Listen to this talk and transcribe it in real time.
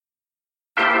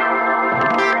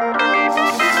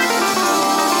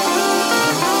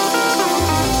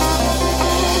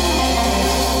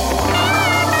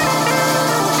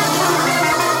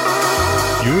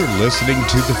listening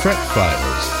to The Fret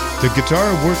Files, the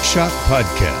Guitar Workshop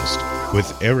podcast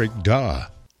with Eric Daw.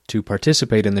 To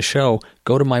participate in the show,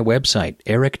 go to my website,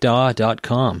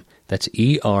 ericdaw.com. That's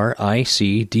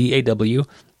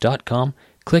ERICDAW.com.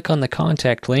 Click on the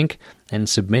contact link and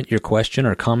submit your question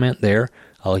or comment there.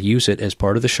 I'll use it as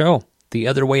part of the show. The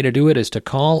other way to do it is to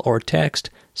call or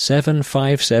text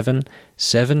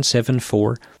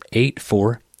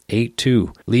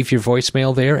 757-774-8482. Leave your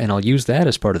voicemail there, and I'll use that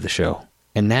as part of the show.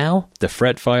 And now, the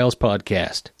Fret Files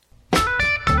podcast.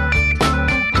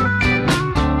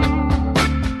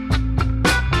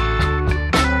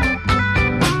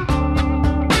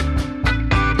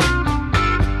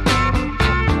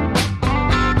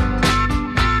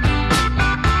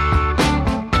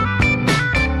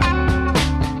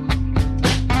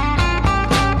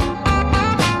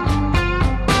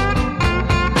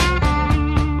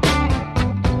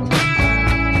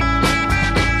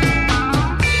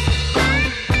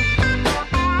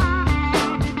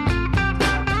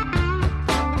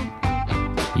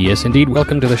 Yes, indeed.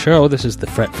 Welcome to the show. This is the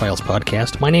Fret Files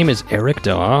podcast. My name is Eric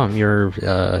Daw. I'm your,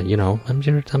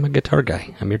 I'm a guitar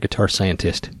guy. I'm your guitar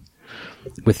scientist.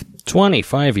 With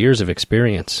 25 years of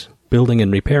experience building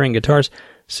and repairing guitars,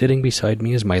 sitting beside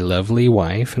me is my lovely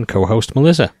wife and co-host,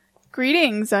 Melissa.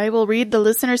 Greetings. I will read the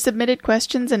listener-submitted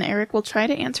questions, and Eric will try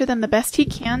to answer them the best he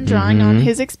can, drawing on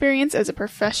his experience as a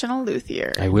professional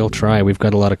luthier. I will try. We've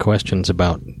got a lot of questions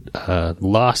about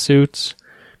lawsuits,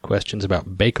 questions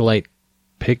about Bakelite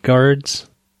pick guards,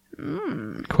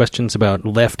 questions about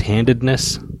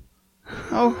left-handedness.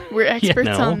 Oh, we're experts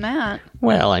on that.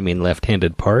 Well, I mean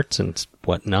left-handed parts and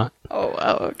whatnot. Oh,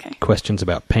 okay. Questions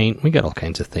about paint. We got all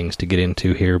kinds of things to get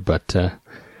into here, but I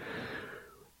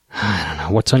don't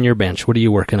know. What's on your bench? What are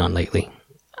you working on lately?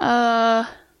 A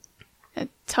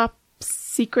top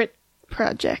secret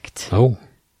project. Oh,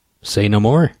 say no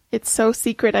more. It's so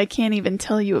secret I can't even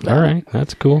tell you about it. All right,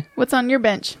 that's cool. What's on your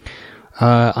bench?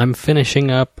 I'm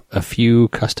finishing up a few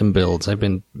custom builds. I've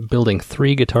been building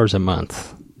 3 guitars a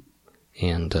month,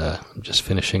 and I'm just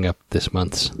finishing up this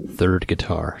month's 3rd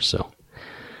guitar, so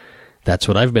that's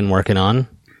what I've been working on.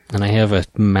 And I have a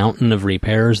mountain of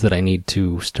repairs that I need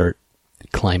to start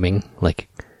climbing, like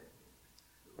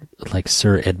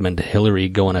Sir Edmund Hillary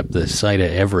going up the side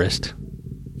of Everest.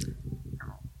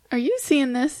 Are you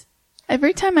seeing this?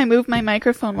 Every time I move my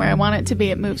microphone where I want it to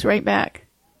be, it moves right back.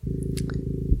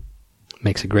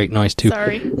 Makes a great noise, too.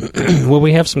 Sorry. Well,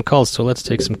 we have some calls, so let's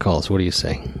take some calls. What do you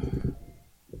say?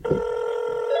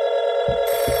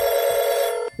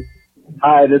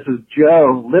 Hi, this is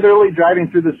Joe, literally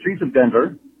driving through the streets of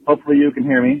Denver. Hopefully you can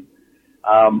hear me.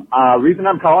 Reason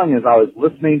I'm calling is I was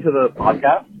listening to the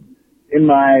podcast in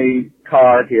my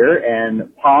car here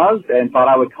and paused and thought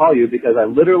I would call you because I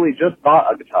literally just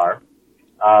bought a guitar.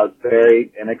 It's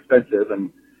very inexpensive,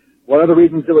 and one of the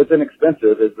reasons it was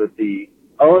inexpensive is that the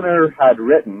owner had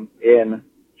written in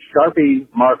Sharpie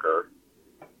marker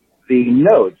the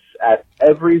notes at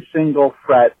every single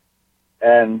fret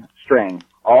and string,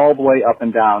 all the way up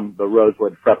and down the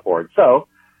rosewood fretboard. So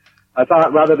I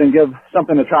thought rather than give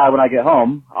something to try when I get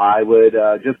home, I would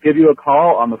just give you a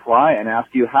call on the fly and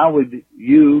ask you how would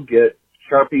you get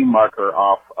Sharpie marker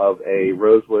off of a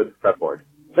rosewood fretboard.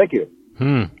 Thank you.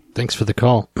 Thanks for the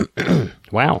call.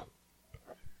 Wow.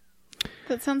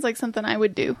 That sounds like something I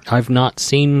would do. I've not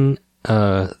seen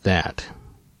that.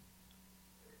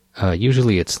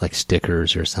 Usually it's like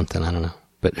stickers or something, I don't know.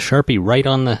 But Sharpie right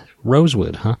on the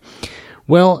rosewood, huh?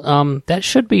 Well, that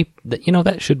should be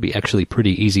actually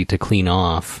pretty easy to clean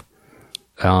off.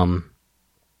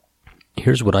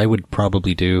 Here's what I would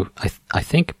probably do. I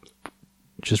think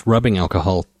just rubbing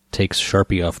alcohol takes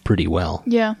Sharpie off pretty well.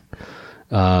 Yeah.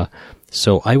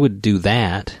 So I would do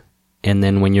that. And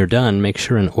then when you're done, make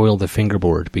sure and oil the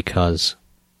fingerboard because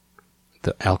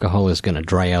the alcohol is going to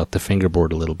dry out the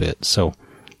fingerboard a little bit. So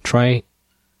try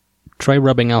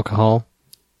rubbing alcohol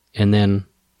and then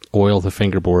oil the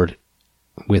fingerboard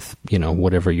with,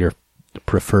 whatever your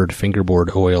preferred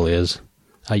fingerboard oil is.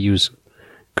 I use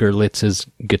Gerlitz's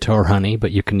Guitar Honey,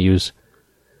 but you can use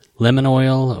lemon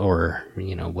oil or,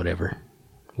 whatever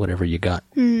you got.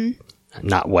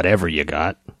 Not whatever you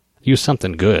got. Use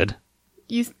something good.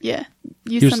 Use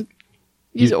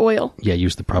oil. Yeah,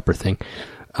 use the proper thing.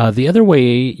 The other way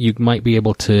you might be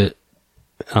able to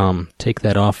take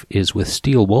that off is with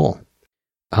steel wool.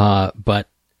 But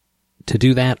to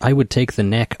do that, I would take the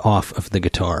neck off of the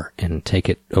guitar and take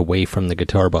it away from the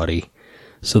guitar body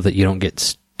so that you don't get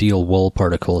steel wool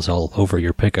particles all over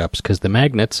your pickups, because the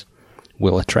magnets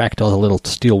will attract all the little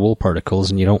steel wool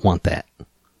particles, and you don't want that.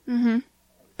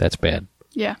 That's bad.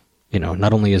 Yeah.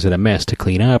 Not only is it a mess to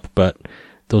clean up, but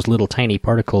those little tiny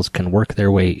particles can work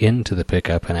their way into the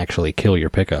pickup and actually kill your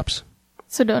pickups.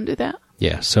 So don't do that.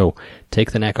 Yeah, so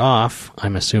take the neck off.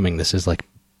 I'm assuming this is like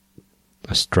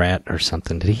a Strat or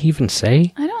something. Did he even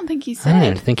say? I don't think he I said.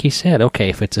 didn't think he said. Okay,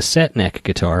 if it's a set neck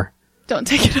guitar, Don't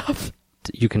take it off.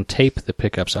 you can tape the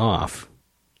pickups off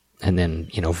and then,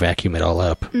 vacuum it all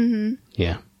up. Mm-hmm.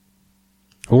 Yeah.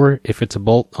 Or if it's a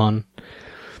bolt-on,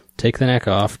 take the neck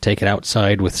off, take it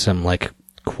outside with some, like,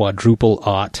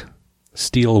 quadruple-aught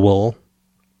steel wool.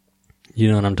 You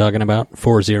know what I'm talking about?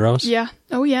 4 zeros? Yeah.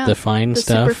 Oh, yeah. The fine the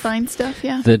stuff. super fine stuff,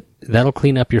 yeah. That'll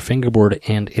clean up your fingerboard,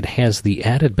 and it has the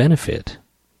added benefit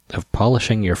of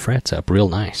polishing your frets up real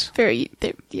nice.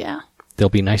 Yeah. They'll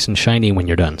be nice and shiny when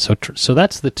you're done. So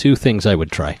that's the 2 things I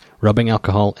would try. Rubbing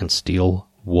alcohol and steel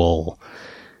wool.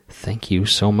 Thank you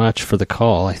so much for the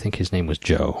call. I think his name was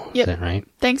Joe. Yep. Is that right?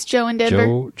 Thanks, Joe in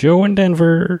Denver. Joe in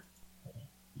Denver.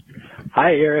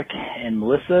 Hi, Eric and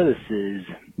Melissa. This is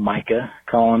Micah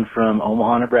calling from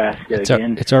Omaha, Nebraska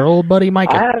again. It's our old buddy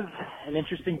Micah. I have an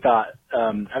interesting thought.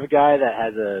 I have a guy that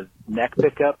has a neck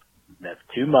pickup that's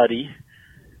too muddy.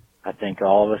 I think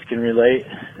all of us can relate.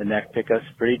 The neck pickup's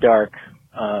pretty dark.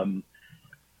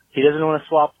 He doesn't want to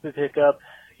swap the pickup.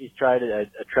 He's tried a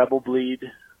treble bleed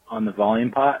on the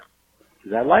volume pot.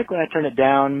 Because I like when I turn it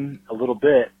down a little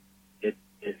bit, it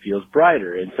feels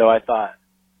brighter. And so I thought,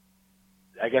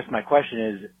 I guess my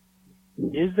question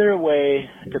is there a way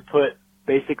to put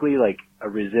basically like a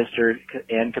resistor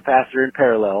and capacitor in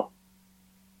parallel,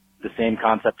 the same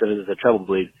concept of it as a treble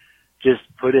bleed, just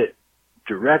put it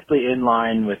directly in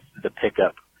line with the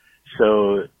pickup.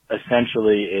 So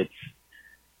essentially it's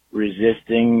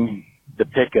resisting the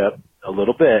pickup a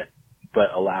little bit,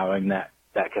 but allowing that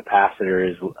capacitor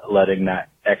is letting that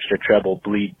extra treble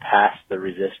bleed past the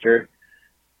resistor,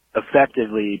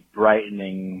 effectively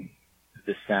brightening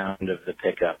the sound of the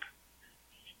pickup.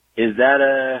 Is that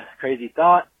a crazy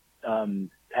thought?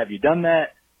 Have you done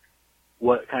that?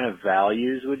 What kind of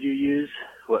values would you use?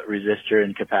 What resistor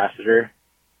and capacitor?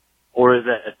 Or is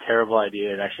that a terrible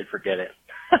idea and I should forget it?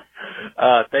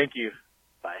 Thank you.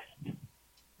 Bye.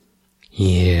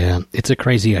 Yeah, it's a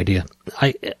crazy idea.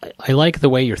 I like the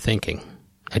way you're thinking.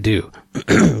 I do.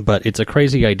 But it's a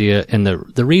crazy idea, and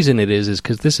the reason it is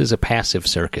because this is a passive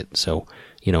circuit. So,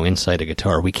 inside a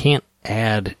guitar, we can't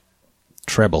add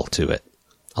treble to it.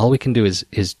 All we can do is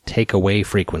take away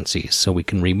frequencies. So we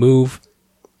can remove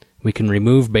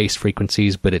bass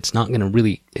frequencies, but it's not going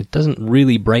to it doesn't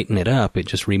really brighten it up. It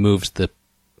just removes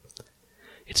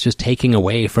it's just taking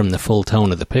away from the full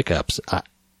tone of the pickups.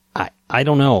 I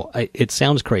don't know. It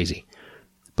sounds crazy,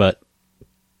 but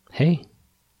hey,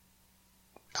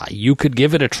 you could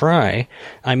give it a try.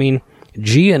 I mean,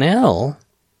 G&L,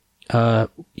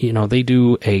 they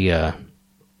do a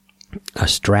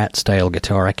Strat style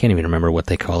guitar. I can't even remember what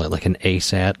they call it, like an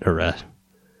ASAT or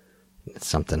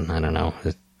something. I don't know,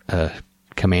 a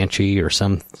Comanche or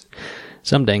some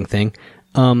dang thing.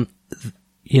 A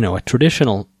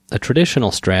traditional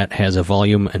Strat has a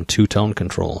volume and 2 tone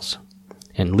controls.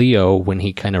 And Leo, when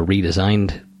he kind of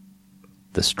redesigned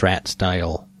the Strat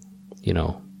style,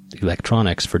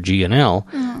 electronics for G&L,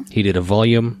 he did a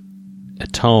volume, a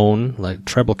tone, like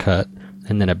treble cut,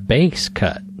 and then a bass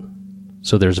cut.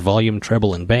 So there's volume,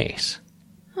 treble, and bass,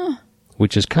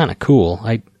 which is kind of cool.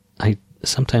 I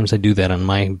sometimes I do that on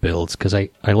my builds because I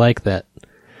like that.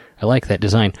 I like that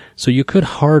design. So you could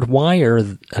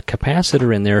hardwire a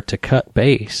capacitor in there to cut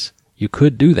bass. You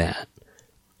could do that.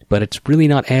 But it's really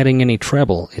not adding any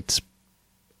treble. It's,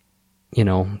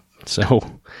 but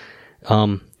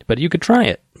you could try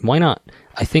it. Why not?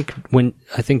 I think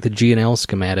the G&L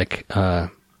schematic,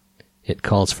 it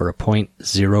calls for a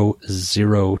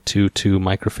 0.0022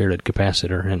 microfarad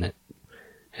capacitor,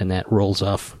 and that rolls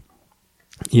off.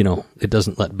 It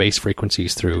doesn't let bass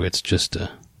frequencies through. It's just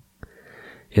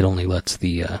it only lets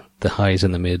the highs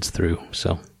and the mids through.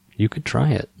 So you could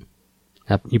try it.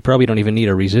 You probably don't even need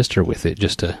a resistor with it,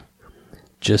 just the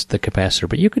capacitor.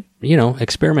 But you could,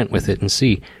 experiment with it and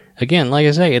see. Again, like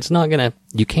I say,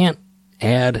 you can't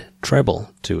add treble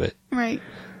to it. Right.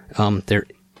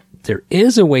 There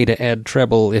is a way to add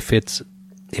treble if it's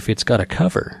got a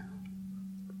cover.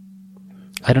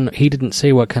 I don't know. He didn't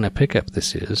say what kind of pickup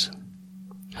this is.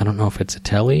 I don't know if it's a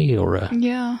Tele or a...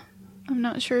 Yeah. I'm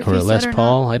not sure if or he a Les said or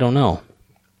Paul. not. I don't know.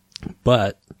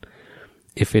 But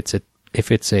if it's a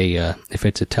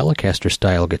Telecaster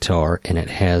style guitar and it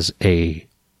has a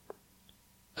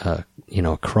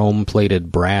chrome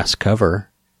plated brass cover,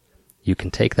 you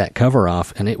can take that cover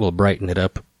off and it will brighten it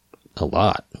up a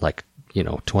lot, like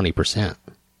 20%.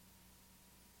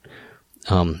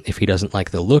 If he doesn't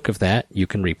like the look of that, you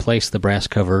can replace the brass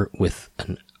cover with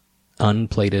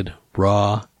unplated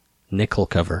raw nickel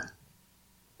cover,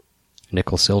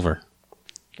 nickel silver,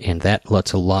 and that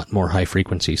lets a lot more high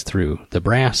frequencies through. The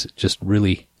brass just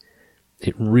really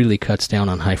cuts down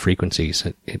on high frequencies.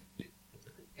 It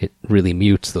really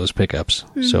mutes those pickups.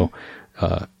 Mm-hmm. So,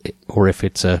 or if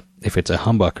it's a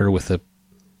humbucker with a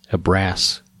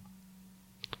brass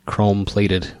chrome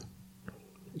plated,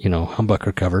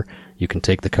 humbucker cover, you can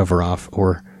take the cover off,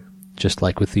 or just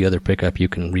like with the other pickup, you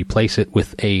can replace it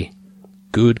with a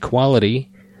good quality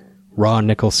raw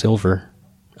nickel silver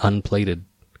unplated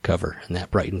cover, and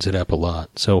that brightens it up a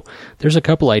lot. So there's a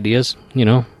couple ideas,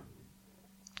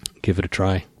 give it a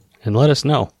try and let us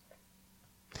know.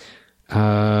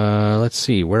 Let's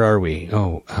see, where are we?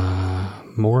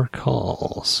 More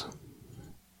calls.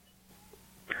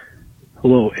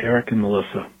 Hello, Eric and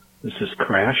Melissa. This is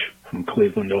Crash from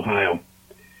Cleveland, Ohio.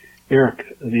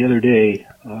 Eric, the other day,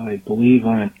 I believe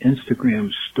on an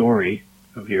Instagram story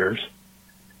of yours,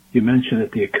 you mentioned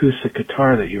that the acoustic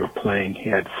guitar that you were playing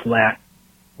had flat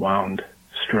wound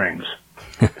strings.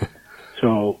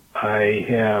 So I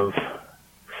have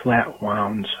flat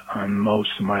wounds on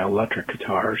most of my electric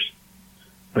guitars,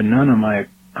 but none on my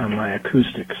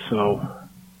acoustics. So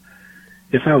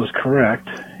if I was correct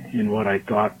in what I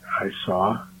thought I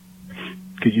saw,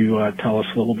 could you tell us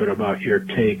a little bit about your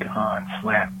take on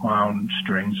flat wound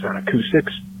strings on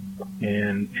acoustics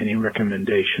and any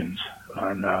recommendations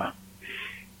on a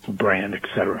brand,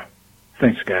 etc.?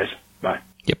 Thanks, guys. Bye.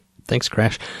 Yep. Thanks,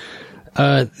 Crash.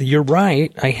 You're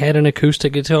right. I had an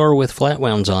acoustic guitar with flat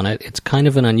wounds on it. It's kind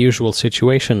of an unusual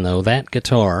situation, though. That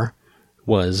guitar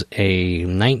was a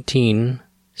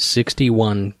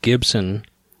 1961 Gibson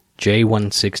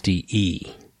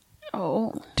J160E.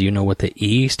 Oh. Do you know what the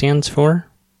E stands for?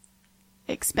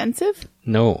 Expensive?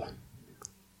 No.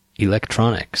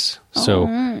 Electronics. So,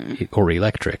 or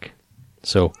electric.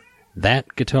 So,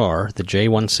 that guitar, the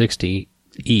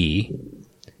J160E,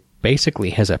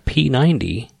 basically has a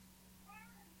P90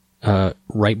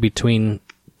 right between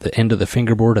the end of the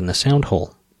fingerboard and the sound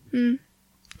hole. Mm.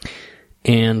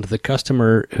 And the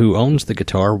customer who owns the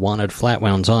guitar wanted flat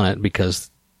wounds on it because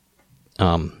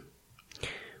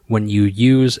when you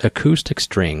use acoustic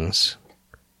strings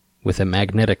with a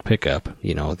magnetic pickup,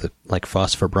 like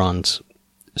phosphor bronze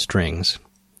strings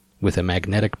with a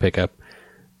magnetic pickup,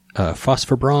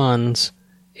 phosphor bronze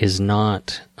is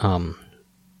not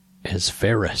as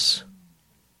ferrous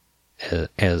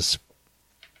as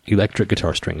electric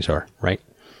guitar strings are, right?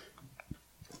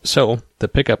 So the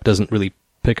pickup doesn't really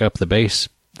pick up the bass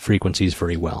frequencies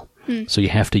very well. So you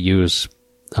have to use,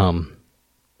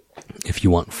 if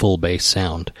you want full bass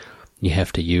sound, you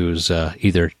have to use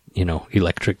either,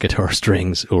 electric guitar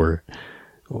strings or,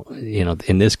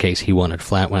 in this case he wanted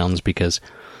flat wounds because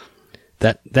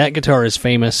that guitar is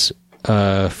famous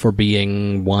for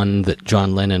being one that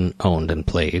John Lennon owned and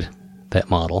played, that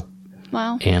model.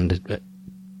 Wow. And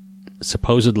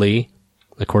supposedly,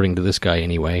 according to this guy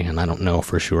anyway, and I don't know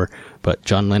for sure, but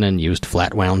John Lennon used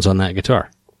flat wounds on that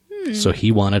guitar. So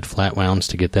he wanted flat wounds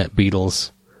to get that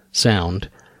Beatles sound.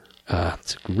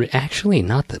 It's actually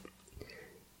not the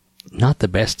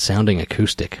best sounding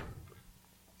acoustic.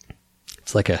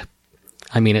 It's like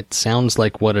it sounds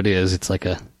like what it is. It's like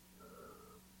a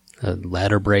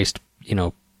ladder braced,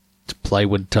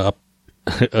 plywood top.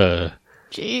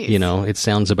 Jeez. It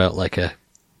sounds about like a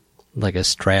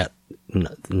Strat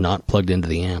not plugged into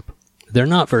the amp. They're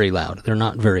not very loud. They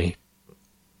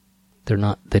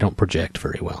don't project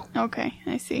very well. Okay,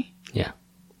 I see. Yeah.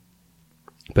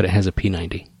 But it has a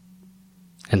P90.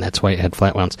 And that's why it had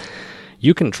flat wounds.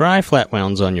 You can try flat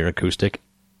wounds on your acoustic.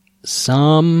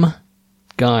 Some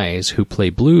guys who play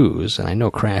blues, and I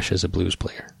know Crash is a blues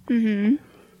player. Mm-hmm.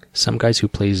 Some guys who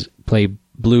play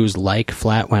blues like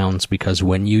flat wounds because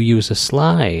when you use a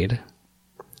slide,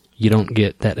 you don't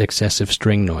get that excessive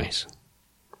string noise.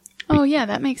 Oh, yeah,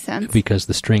 that makes sense. Because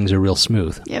the strings are real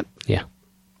smooth. Yep. Yeah.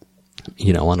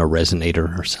 On a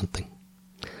resonator or something.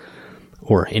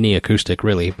 Or any acoustic,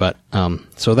 really. But,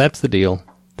 so that's the deal.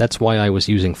 That's why I was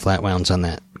using flat wounds on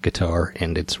that guitar,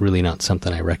 and it's really not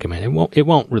something I recommend. It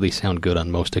won't really sound good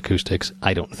on most acoustics,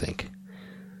 I don't think.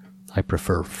 I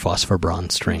prefer phosphor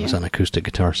bronze strings on acoustic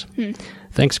guitars.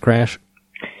 Thanks, Crash.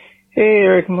 Hey,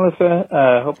 Eric and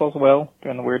Melissa. Hope all's well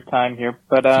during the weird time here.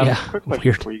 But quick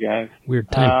question for you guys.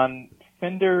 Weird time. On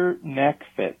Fender neck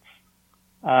fits,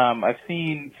 I've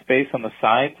seen space on the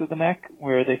sides of the neck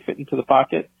where they fit into the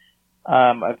pocket.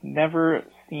 I've never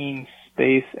seen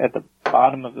space at the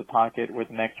bottom of the pocket where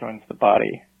the neck joins the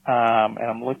body. And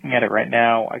I'm looking at it right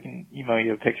now. I can email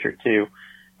you a picture too.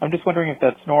 I'm just wondering if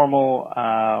that's normal,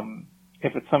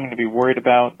 if it's something to be worried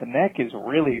about. The neck is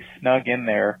really snug in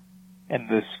there, and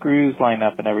the screws line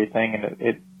up and everything, and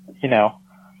it's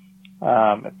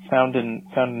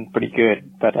sounding pretty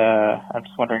good. But I'm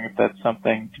just wondering if that's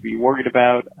something to be worried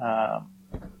about,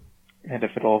 and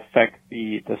if it'll affect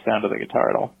the sound of the guitar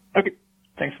at all. Okay,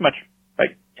 thanks so much.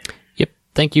 Bye. Yep,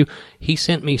 thank you. He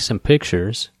sent me some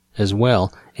pictures as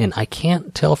well, and I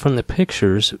can't tell from the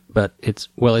pictures, but it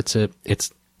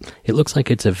looks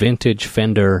like it's a vintage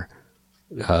Fender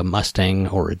Mustang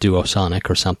or a Duosonic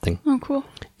or something. Oh, cool.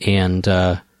 And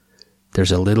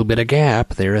there's a little bit of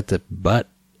gap there at the butt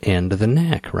end of the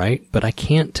neck, right? But I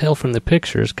can't tell from the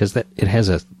pictures because it has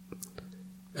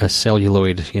a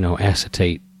celluloid,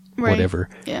 acetate, right. whatever,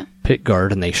 yeah. pick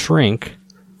guard, and they shrink.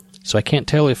 So I can't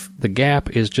tell if the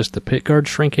gap is just the pick guard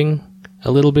shrinking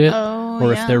a little bit,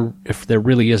 or if there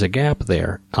really is a gap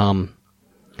there.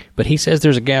 But he says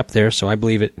there's a gap there, so I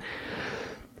believe it.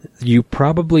 You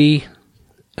probably,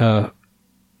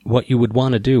 what you would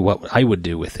want to do, what I would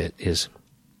do with it is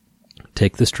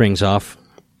take the strings off,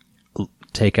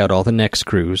 take out all the neck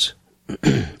screws,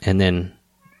 and then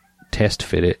test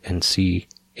fit it and see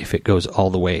if it goes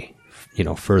all the way,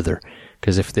 further.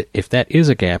 Because if that is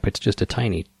a gap, it's just a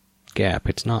tiny gap.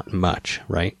 It's not much,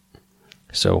 right?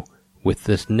 So with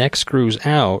the neck screws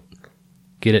out,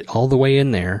 get it all the way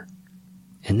in there,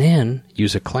 and then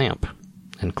use a clamp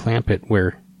and clamp it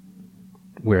where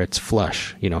it's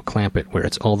flush. Clamp it where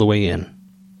it's all the way in,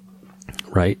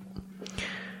 right?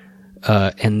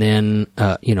 And then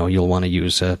you'll want to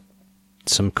use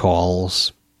some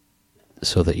cauls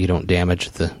so that you don't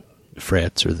damage the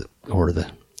frets or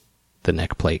the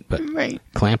neck plate. But right.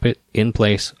 Clamp it in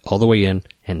place all the way in,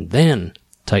 and then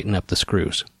tighten up the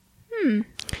screws.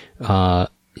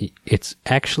 It's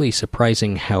actually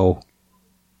surprising how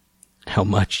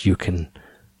much you can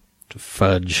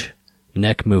fudge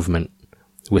neck movement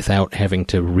without having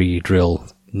to re-drill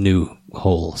new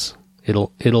holes.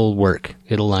 It'll work.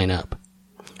 It'll line up.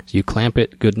 So you clamp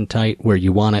it good and tight where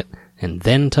you want it, and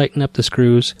then tighten up the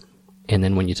screws, and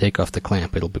then when you take off the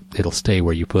clamp, it'll stay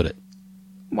where you put it.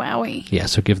 Wowie. Yeah,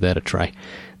 so give that a try.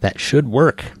 That should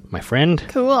work, my friend.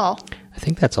 Cool. I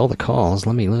think that's all the calls.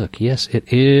 Let me look. Yes,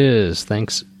 it is.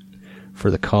 Thanks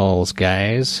for the calls,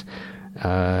 guys.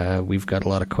 We've got a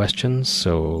lot of questions,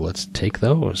 so let's take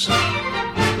those.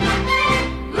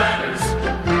 Letters.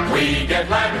 We get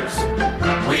letters.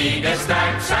 We get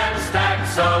stacks and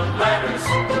stacks of letters.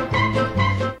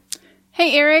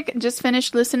 Hey, Eric, just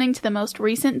finished listening to the most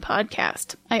recent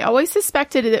podcast. I always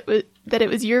suspected that it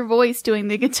was your voice doing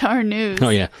the guitar news. Oh,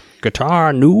 yeah.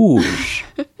 Guitar news.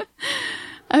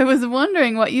 I was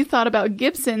wondering what you thought about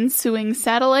Gibson suing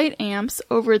satellite amps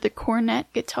over the cornet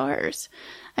guitars.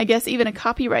 I guess even a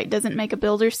copyright doesn't make a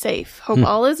builder safe. Hope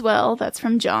all is well. That's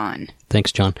from John.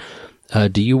 Thanks, John.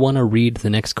 Do you want to read the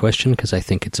next question? Because I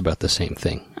think it's about the same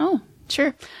thing. Oh,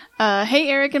 sure. Hey,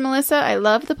 Eric and Melissa, I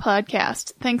love the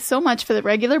podcast. Thanks so much for the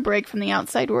regular break from the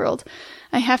outside world.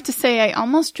 I have to say I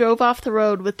almost drove off the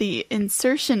road with the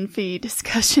insertion fee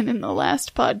discussion in the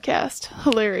last podcast.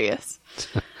 Hilarious.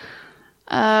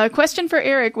 Question for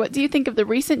Eric. What do you think of the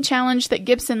recent challenge that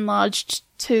Gibson lodged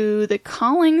to the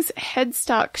Collings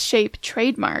headstock shape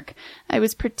trademark? I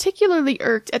was particularly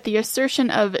irked at the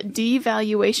assertion of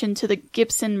devaluation to the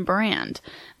Gibson brand,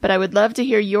 but I would love to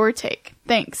hear your take.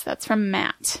 Thanks. That's from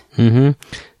Matt.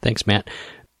 Thanks, Matt.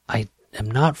 I am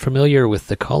not familiar with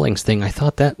the Collings thing. I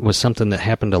thought that was something that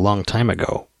happened a long time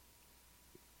ago.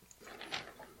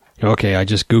 Okay, I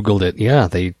just Googled it. Yeah,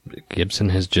 Gibson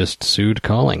has just sued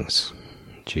Collings.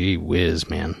 Gee whiz,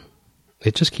 man.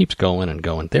 It just keeps going and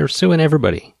going. They're suing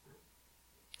everybody.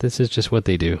 This is just what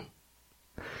they do.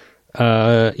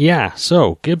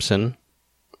 So Gibson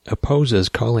opposes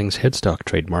Collings headstock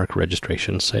trademark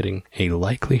registration, citing a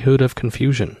likelihood of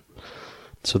confusion.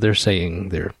 So they're saying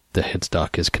the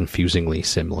headstock is confusingly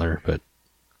similar, but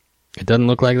it doesn't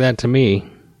look like that to me.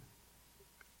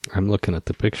 I'm looking at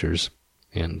the pictures,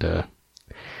 and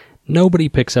nobody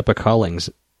picks up a Collings,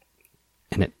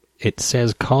 and it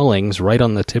says Collings right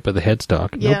on the tip of the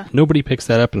headstock. Yeah. Nobody picks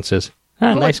that up and says,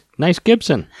 nice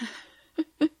Gibson.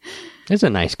 It's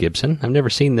a nice Gibson. I've never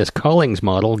seen this Collings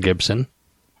model Gibson.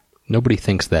 Nobody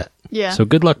thinks that. Yeah. So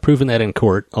good luck proving that in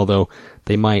court, although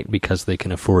they might because they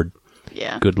can afford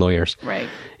good lawyers. Right.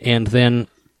 And then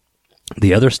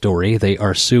the other story, they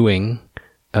are suing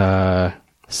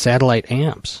satellite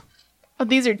amps. Oh,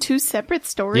 these are two separate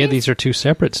stories? Yeah, these are two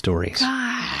separate stories.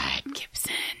 God,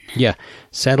 Gibson. Yeah.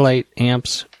 Satellite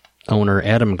amps owner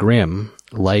Adam Grimm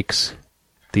likes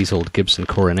these old Gibson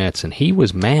coronets, and he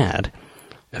was mad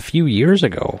a few years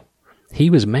ago. He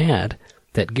was mad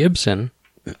that Gibson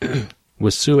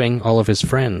was suing all of his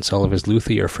friends, all of his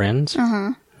luthier friends,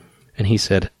 And he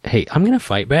said, hey, I'm going to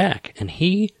fight back. And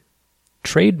he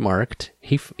trademarked,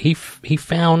 he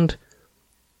found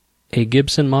a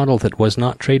Gibson model that was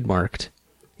not trademarked,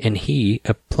 and he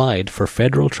applied for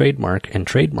federal trademark and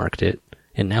trademarked it,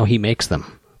 and now he makes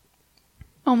them.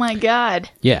 Oh my God.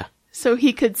 Yeah. So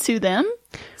he could sue them?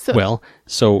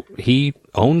 So he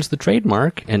owns the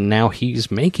trademark, and now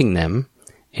he's making them,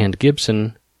 and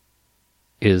Gibson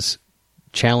is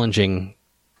challenging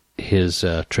his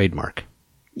trademark.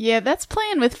 Yeah, that's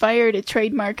playing with fire to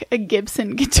trademark a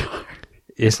Gibson guitar.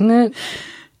 Isn't it?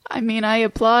 I mean, I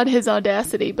applaud his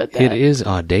audacity, but It is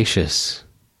audacious.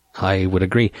 I would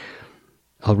agree.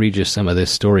 I'll read you some of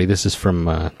this story. This is from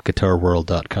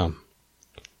GuitarWorld.com.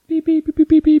 Beep, beep, beep,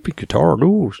 beep, beep, beep, guitar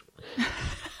news.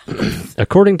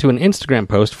 According to an Instagram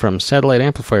post from Satellite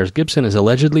Amplifiers, Gibson is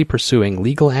allegedly pursuing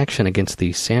legal action against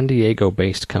the San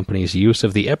Diego-based company's use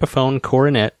of the Epiphone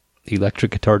Coronet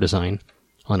electric guitar design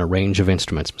on a range of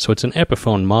instruments. So it's an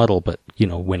Epiphone model, but,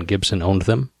 when Gibson owned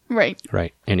them. Right.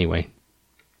 Right. Anyway.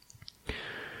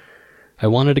 I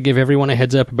wanted to give everyone a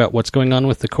heads up about what's going on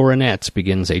with the Coronets,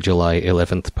 begins a July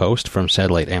 11th post from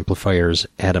Satellite Amplifiers'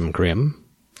 Adam Grimm.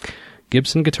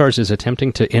 Gibson Guitars is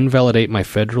attempting to invalidate my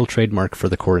federal trademark for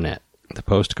the Coronet. The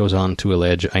post goes on to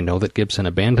allege, I know that Gibson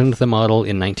abandoned the model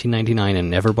in 1999 and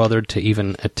never bothered to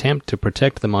even attempt to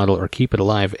protect the model or keep it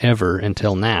alive ever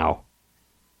until now.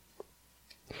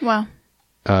 Wow.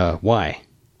 Why?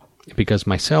 Because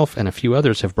myself and a few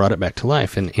others have brought it back to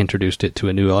life and introduced it to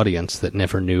a new audience that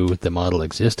never knew the model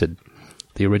existed.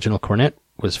 The original Coronet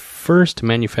was first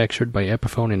manufactured by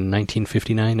Epiphone in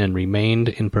 1959 and remained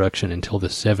in production until the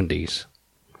 70s.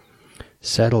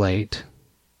 Satellite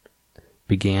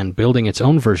began building its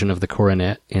own version of the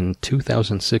Coronet in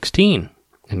 2016,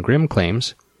 and Grimm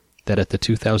claims that at the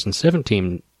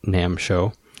 2017 NAMM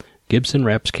show, Gibson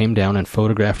reps came down and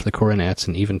photographed the Coronets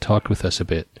and even talked with us a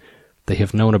bit. They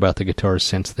have known about the guitars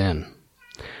since then.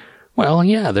 Well,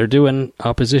 yeah, they're doing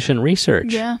opposition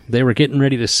research. Yeah. They were getting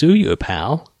ready to sue you,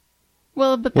 pal.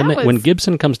 Well, but When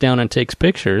Gibson comes down and takes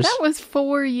pictures... That was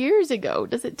 4 years ago.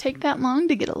 Does it take that long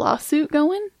to get a lawsuit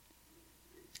going?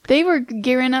 They were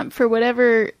gearing up for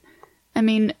whatever,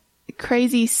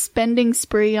 crazy spending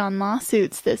spree on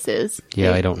lawsuits this is.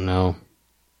 Yeah, I don't know.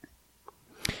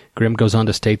 Grimm goes on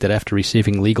to state that after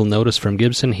receiving legal notice from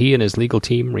Gibson, he and his legal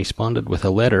team responded with a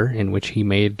letter in which he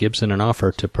made Gibson an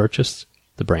offer to purchase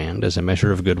the brand as a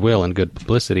measure of goodwill and good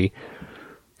publicity,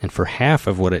 and for half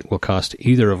of what it will cost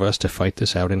either of us to fight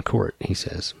this out in court, he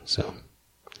says. So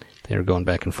they're going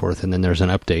back and forth, and then there's an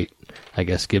update. I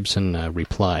guess Gibson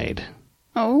replied.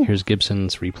 Oh. Here's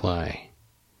Gibson's reply.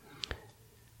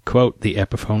 Quote, the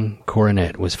Epiphone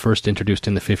Coronet was first introduced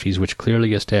in the 50s, which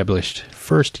clearly established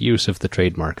first use of the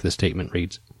trademark, the statement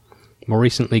reads. More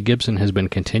recently, Gibson has been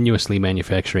continuously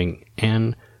manufacturing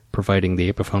and providing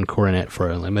the Epiphone Coronet for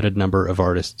a limited number of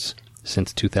artists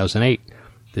since 2008.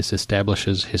 This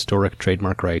establishes historic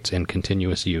trademark rights and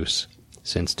continuous use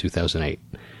since 2008.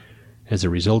 As a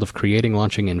result of creating,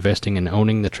 launching, investing, and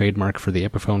owning the trademark for the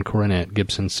Epiphone Coronet,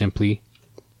 Gibson simply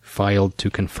filed to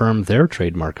confirm their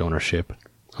trademark ownership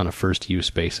on a first-use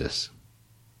basis.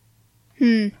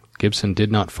 Gibson did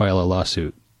not file a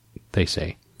lawsuit, they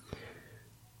say.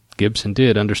 Gibson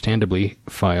did, understandably,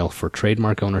 file for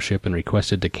trademark ownership and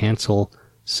requested to cancel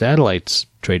Satellite's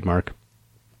trademark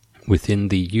within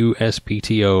the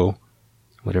USPTO,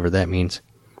 whatever that means,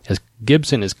 as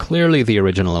Gibson is clearly the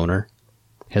original owner,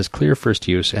 has clear first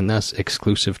use, and thus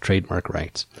exclusive trademark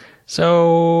rights.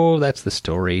 So, that's the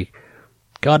story.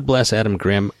 God bless Adam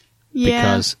Grimm,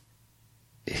 because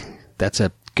that's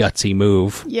a gutsy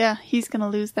move. Yeah, he's going to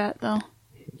lose that, though.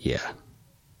 Yeah.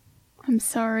 I'm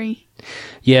sorry.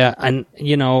 Yeah, and,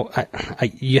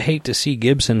 you hate to see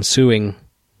Gibson suing,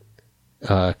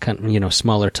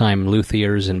 smaller time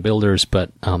luthiers and builders,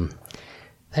 but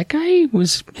that guy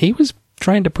was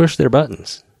trying to push their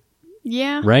buttons.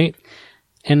 Yeah. Right?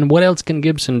 And what else can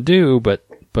Gibson do but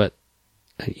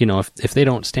if they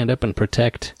don't stand up and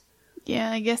protect...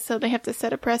 Yeah, I guess so. They have to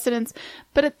set a precedence.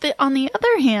 But on the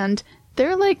other hand,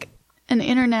 they're like an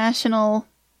international...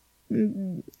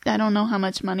 I don't know how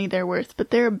much money they're worth, but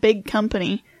they're a big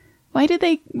company. Why do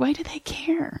they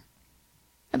care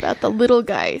about the little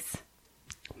guys?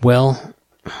 Well,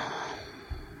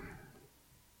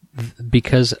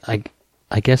 because I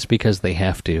guess because they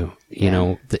have to.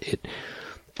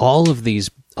 All of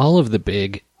the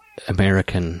big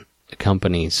American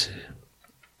companies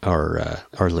are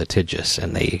litigious,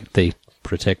 and they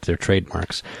protect their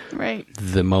trademarks. Right.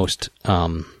 The most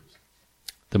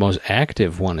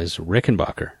active one is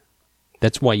Rickenbacker.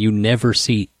 That's why you never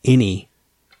see any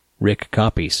Rick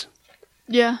copies.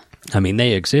 Yeah. I mean,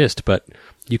 they exist, but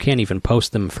you can't even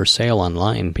post them for sale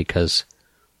online because,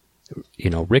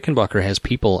 Rickenbacker has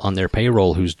people on their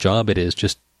payroll whose job it is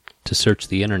just to search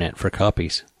the internet for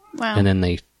copies. Wow. And then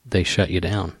they shut you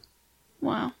down.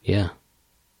 Wow. Yeah.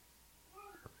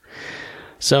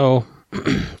 So,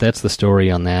 that's the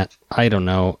story on that. I don't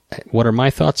know. What are my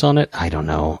thoughts on it? I don't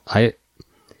know.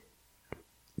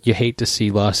 You hate to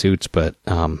see lawsuits, but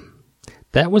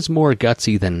that was more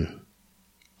gutsy than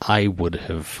I would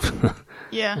have.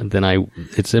 Yeah.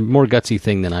 It's a more gutsy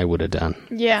thing than I would have done.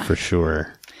 Yeah. For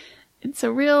sure. It's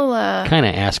a real... kind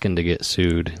of asking to get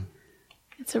sued.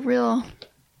 It's a real,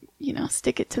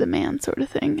 stick it to the man sort of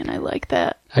thing, and I like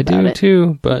that. I do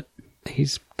too, but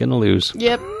he's gonna lose.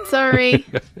 Yep, sorry.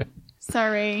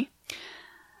 Sorry.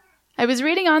 I was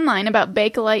reading online about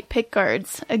Bakelite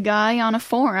pickguards. A guy on a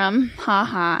forum,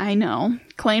 I know,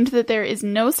 claimed that there is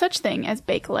no such thing as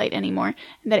Bakelite anymore,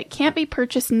 and that it can't be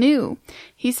purchased new.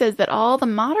 He says that all the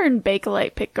modern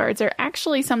Bakelite pickguards are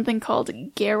actually something called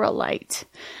Garolite.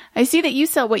 I see that you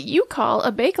sell what you call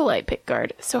a Bakelite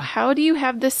pickguard, so how do you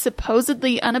have this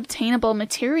supposedly unobtainable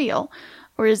material?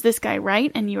 Or is this guy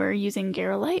right and you are using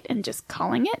Garolite and just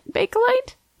calling it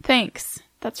Bakelite? Thanks.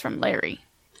 That's from Larry.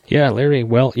 Yeah, Larry.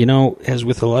 Well, as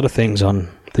with a lot of things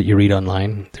that you read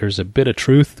online, there's a bit of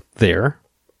truth there.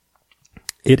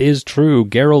 It is true.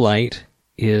 Garolite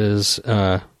is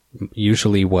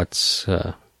usually what's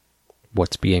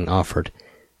being offered,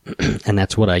 and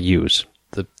that's what I use.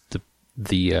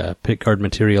 The pickguard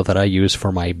material that I use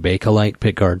for my Bakelite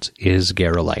pickguards is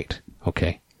Garolite.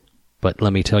 Okay, but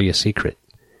let me tell you a secret.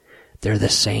 They're the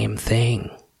same thing.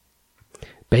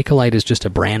 Bakelite is just a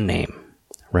brand name,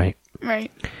 right?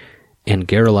 Right. And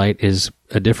Garolite is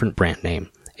a different brand name.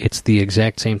 It's the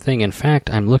exact same thing. In fact,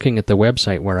 I'm looking at the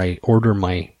website where I order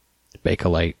my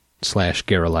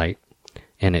Bakelite/Garolite,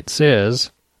 and it says,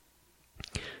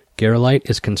 Garolite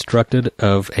is constructed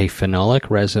of a phenolic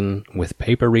resin with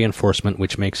paper reinforcement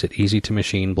which makes it easy to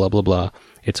machine, blah, blah, blah.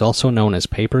 It's also known as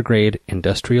paper-grade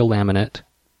industrial laminate,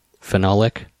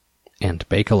 phenolic, and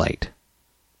Bakelite.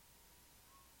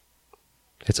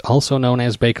 It's also known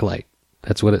as Bakelite.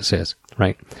 That's what it says,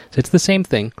 right? So it's the same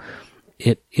thing.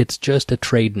 It's just a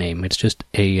trade name. It's just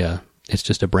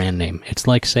a brand name. It's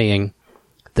like saying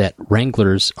that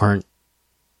Wranglers aren't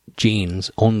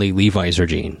jeans, only Levi's are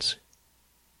jeans.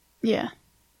 Yeah.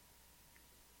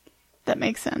 That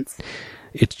makes sense.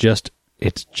 It's just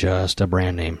a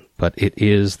brand name, but it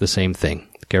is the same thing.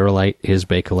 Garolite is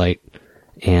Bakelite,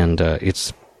 and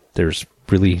there's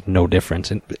really no difference.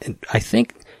 And I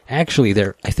think actually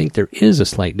there is a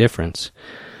slight difference.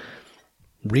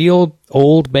 Real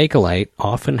old Bakelite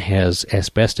often has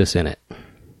asbestos in it.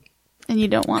 And you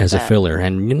don't want as that. a filler,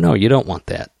 and you don't want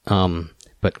that.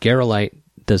 But Garolite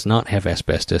does not have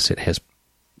asbestos. It has,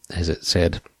 as it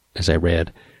said, as I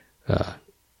read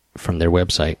from their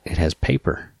website, it has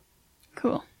paper.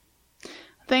 Cool.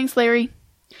 Thanks, Larry.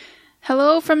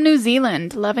 Hello from New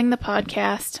Zealand. Loving the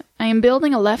podcast. I am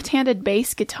building a left-handed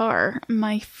bass guitar.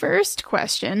 My first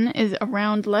question is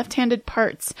around left-handed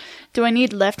parts. Do I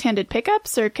need left-handed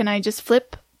pickups, or can I just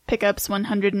flip pickups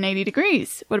 180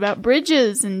 degrees? What about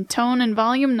bridges and tone and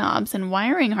volume knobs and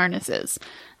wiring harnesses?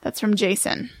 That's from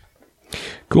Jason.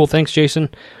 Cool. Thanks, Jason.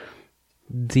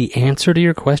 The answer to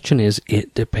your question is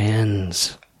it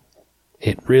depends.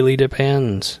 It really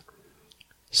depends.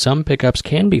 Some pickups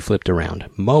can be flipped around.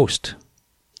 Most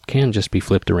can just be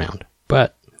flipped around.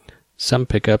 But some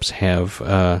pickups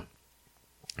have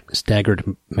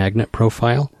staggered magnet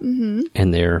profile,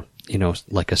 and they're,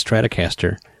 like a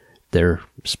Stratocaster, they're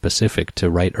specific to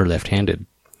right or left-handed.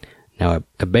 Now,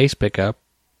 a bass pickup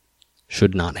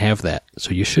should not have that,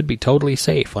 so you should be totally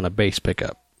safe on a bass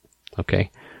pickup.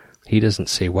 Okay? He doesn't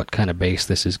say what kind of bass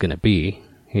this is going to be.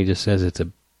 He just says it's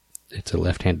a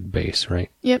left-handed bass, right?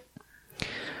 Yep.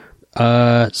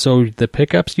 So the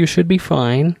pickups, you should be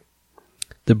fine.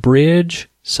 The bridge,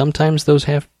 sometimes those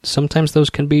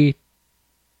can be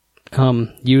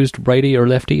used righty or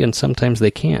lefty, and sometimes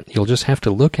they can't. You'll just have to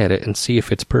look at it and see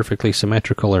if it's perfectly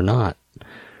symmetrical or not.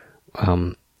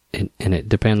 And it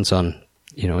depends on,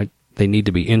 they need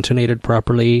to be intonated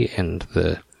properly, and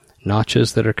the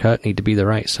notches that are cut need to be the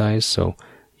right size, so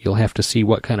you'll have to see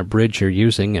what kind of bridge you're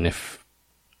using and if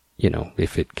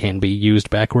it can be used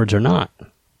backwards or not.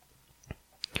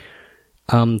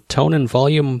 Tone and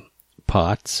volume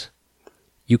pots,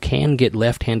 you can get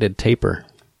left-handed taper.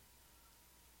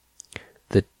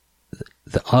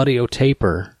 The audio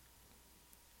taper,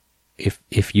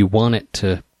 if you want it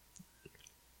to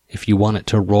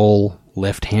roll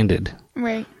left-handed,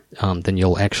 right, then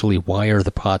you'll actually wire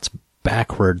the pots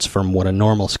backwards from what a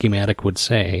normal schematic would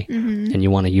say, and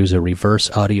you want to use a reverse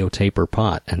audio taper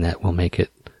pot, and that will make it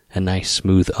a nice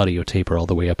smooth audio taper all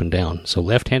the way up and down. So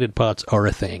left-handed pots are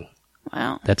a thing.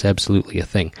 Wow. That's absolutely a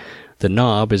thing. The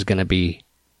knob is going to be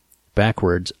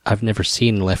backwards. I've never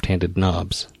seen left-handed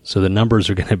knobs. So the numbers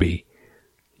are going to be,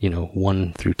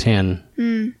 1 through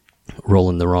 10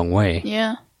 rolling the wrong way.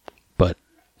 Yeah. But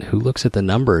who looks at the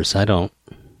numbers? I don't.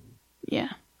 Yeah.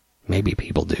 Maybe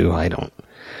people do. I don't.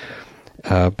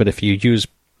 But if you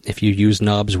use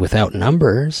knobs without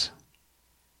numbers,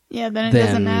 yeah, then it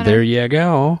doesn't matter. There you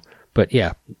go. But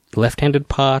yeah, left-handed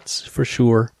pots for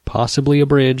sure. Possibly a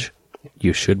bridge.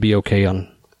 You should be okay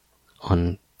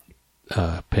on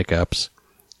pickups,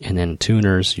 and then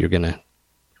tuners. You're gonna,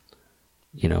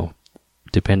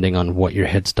 depending on what your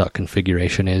headstock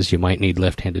configuration is, you might need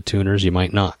left-handed tuners. You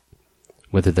might not.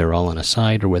 Whether they're all on a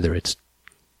side or whether it's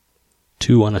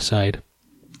 2 on a side.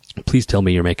 Please tell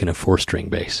me you're making a 4-string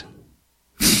bass.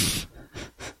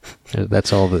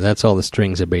 That's all the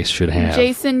strings a bass should have.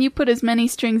 Jason, you put as many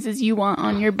strings as you want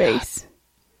on your bass.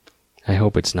 I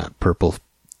hope it's not purple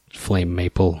flame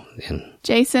maple.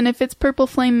 Jason, if it's purple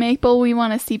flame maple, we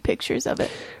want to see pictures of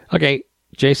it. Okay,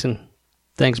 Jason.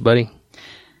 Thanks, buddy.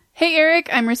 Hey, Eric,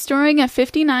 I'm restoring a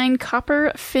 59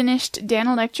 copper finished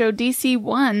Danelectro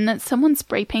DC-1 that someone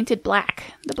spray painted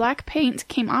black. The black paint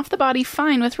came off the body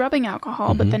fine with rubbing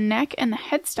alcohol, but the neck and the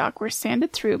headstock were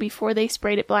sanded through before they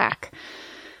sprayed it black.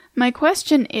 My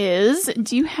question is,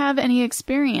 do you have any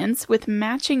experience with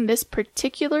matching this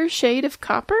particular shade of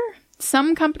copper?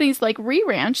 Some companies like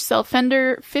Re-Ranch sell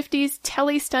Fender 50s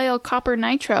Tele-style copper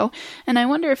nitro, and I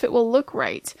wonder if it will look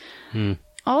right.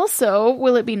 Also,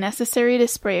 will it be necessary to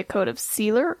spray a coat of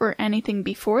sealer or anything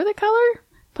before the color?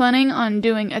 Planning on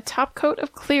doing a top coat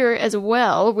of clear as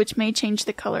well, which may change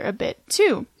the color a bit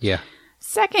too. Yeah.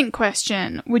 Second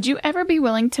question, would you ever be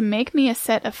willing to make me a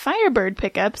set of Firebird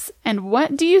pickups, and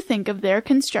what do you think of their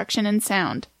construction and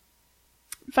sound?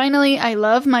 Finally, I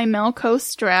love my Melco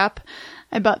strap.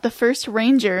 I bought the first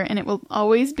Ranger, and it will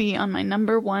always be on my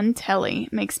number 1 telly.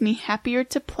 Makes me happier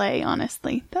to play,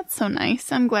 honestly. That's so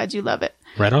nice. I'm glad you love it.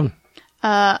 Right on.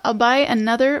 I'll buy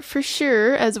another for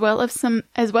sure, as well as some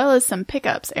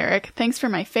pickups, Eric. Thanks for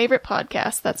my favorite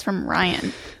podcast. That's from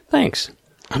Ryan. Thanks.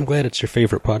 I'm glad it's your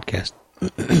favorite podcast.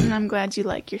 And I'm glad you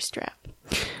like your strap.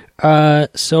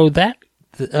 So that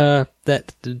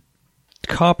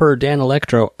copper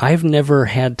Danelectro, I've never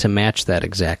had to match that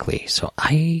exactly. So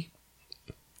I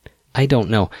don't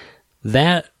know.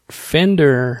 That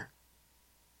Fender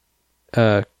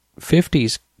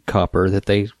 50s copper that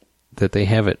they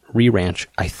have at Re-Ranch,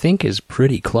 I think is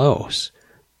pretty close.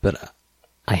 But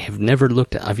I have never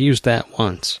looked at. I've used that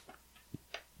once.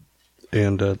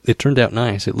 And it turned out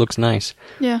nice. It looks nice.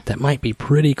 Yeah. That might be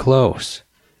pretty close.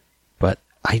 But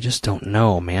I just don't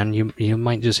know, man. You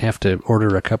might just have to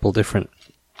order a couple different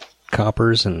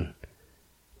coppers and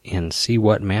see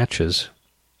what matches.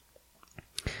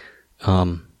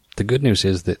 The good news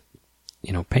is that,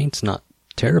 paint's not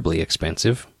terribly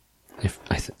expensive.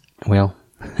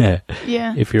 Yeah.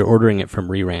 If you're ordering it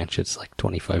from Re-Ranch, it's like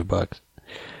 $25.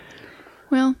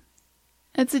 Well,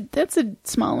 that's a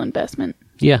small investment.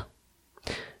 Yeah.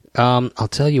 I'll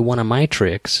tell you one of my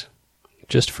tricks,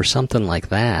 just for something like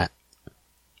that.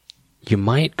 You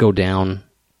might go down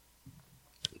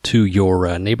to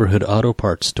your neighborhood auto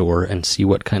parts store and see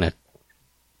what kind of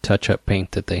touch-up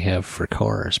paint that they have for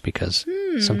cars, because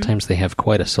sometimes they have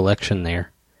quite a selection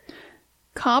there.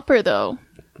 Copper, though.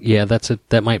 Yeah,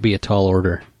 that might be a tall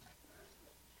order.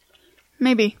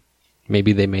 Maybe.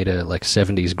 Maybe they made a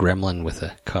 70s Gremlin with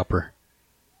a copper.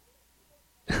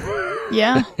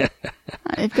 Yeah.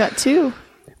 I've got 2.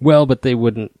 Well, but they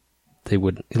wouldn't,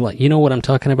 you know what I'm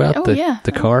talking about? Oh, yeah.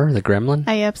 The car, the Gremlin?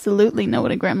 I absolutely know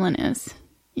what a Gremlin is.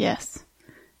 Yes.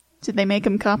 Did they make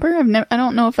them copper? I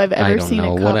don't know if I've ever seen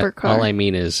a copper car. All I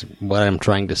mean is, what I'm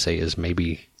trying to say is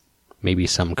maybe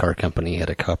some car company had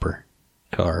a copper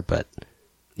car, but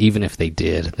even if they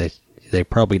did, they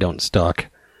probably don't stock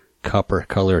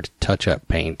copper-colored touch-up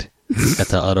paint at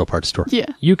the auto parts store.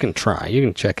 Yeah. You can try. You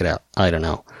can check it out. I don't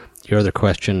know. Your other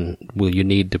question, will you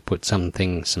need to put some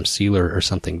sealer or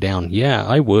something down? Yeah,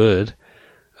 I would.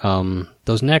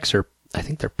 Those necks I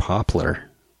think they're poplar.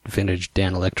 Vintage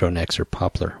Danelectro necks are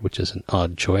poplar, which is an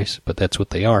odd choice, but that's what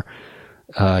they are.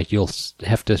 You'll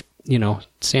have to,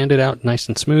 sand it out nice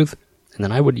and smooth, and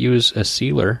then I would use a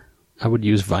sealer. I would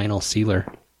use vinyl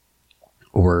sealer,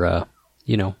 or,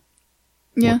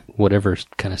 whatever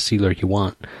kind of sealer you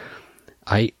want.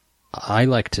 I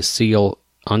like to seal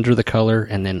under the color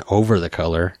and then over the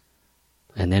color,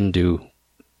 and then do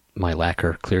my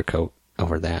lacquer clear coat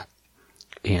over that.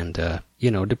 And,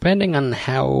 depending on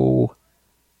how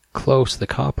close the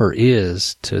copper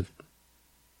is to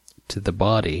the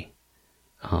body,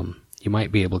 You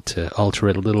might be able to alter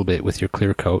it a little bit with your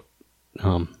clear coat.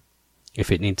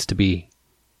 If it needs to be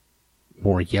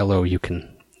more yellow, you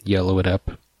can yellow it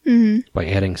up by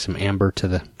adding some amber to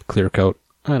the clear coat.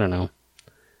 I don't know.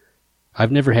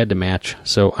 I've never had to match,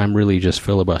 so I'm really just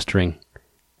filibustering.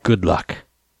 Good luck.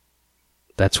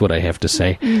 That's what I have to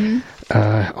say.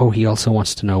 He also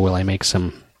wants to know, will I make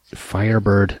some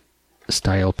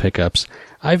Firebird-style pickups?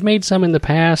 I've made some in the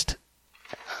past.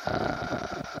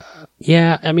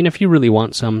 Yeah, I mean, if you really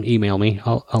want some, email me.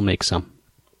 I'll make some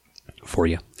for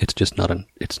you. It's just not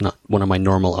one of my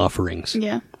normal offerings.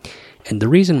 Yeah. And the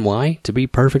reason why, to be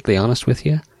perfectly honest with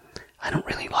you, I don't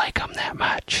really like them that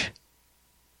much.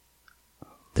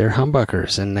 They're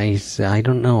humbuckers, and I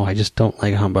don't know, I just don't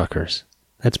like humbuckers.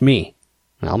 That's me.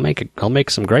 I'll make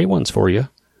some great ones for you,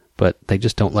 but they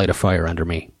just don't light a fire under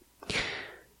me.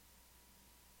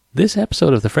 This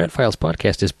episode of the Fret Files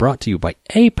podcast is brought to you by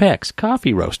Apex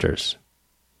Coffee Roasters,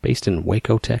 based in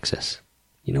Waco, Texas.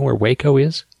 You know where Waco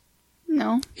is?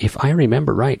 No. If I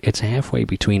remember right, it's halfway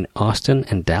between Austin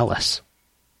and Dallas.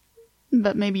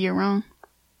 But maybe you're wrong.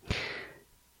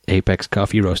 Apex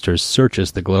Coffee Roasters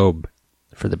searches the globe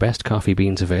for the best coffee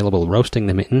beans available, roasting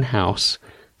them in-house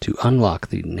to unlock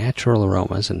the natural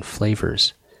aromas and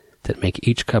flavors that make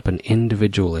each cup an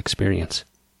individual experience.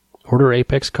 Order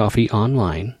Apex Coffee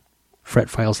online. Fret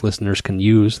Files listeners can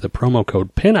use the promo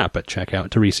code PINUP at checkout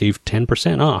to receive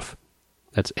 10% off.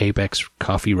 That's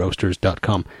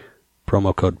apexcoffeeroasters.com.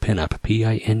 Promo code PINUP,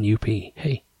 P-I-N-U-P.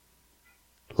 Hey,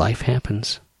 life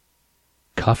happens.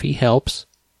 Coffee helps.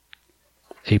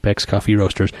 Apex Coffee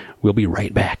Roasters. We'll be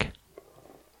right back.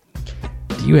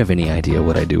 Do you have any idea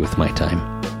what I do with my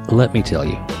time? Let me tell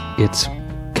you, it's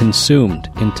consumed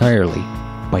entirely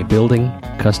by building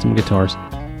custom guitars,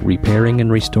 repairing and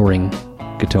restoring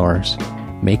guitars,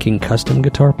 making custom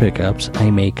guitar pickups. I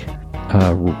make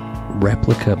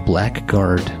replica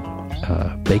Blackguard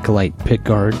Bakelite pick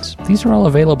guards. These are all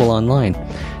available online.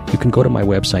 You can go to my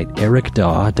website,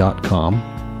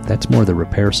 ericdaw.com. That's more the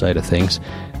repair side of things.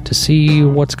 To see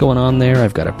what's going on there,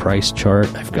 I've got a price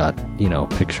chart. I've got,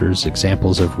 pictures,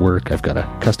 examples of work. I've got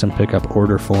a custom pickup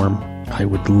order form. I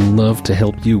would love to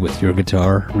help you with your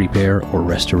guitar repair or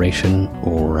restoration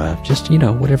or just,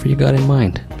 whatever you got in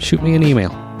mind. Shoot me an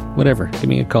email. Whatever. Give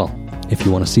me a call. If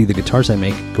you want to see the guitars I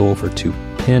make, go over to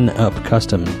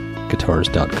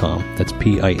pinupcustomguitars.com. That's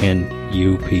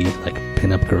P-I-N-U-P, like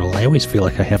pinup girl. I always feel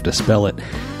like I have to spell it.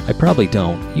 I probably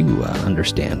don't. You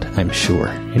understand, I'm sure.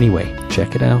 Anyway,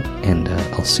 check it out, and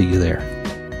I'll see you there.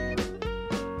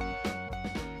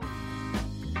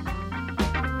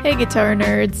 Hey, guitar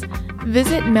nerds.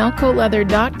 Visit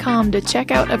melcoleather.com to check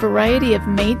out a variety of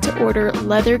made-to-order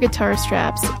leather guitar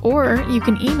straps, or you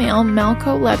can email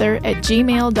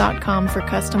melcoleather@gmail.com for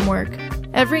custom work.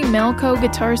 Every Melco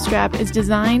guitar strap is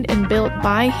designed and built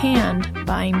by hand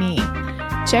by me.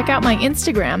 Check out my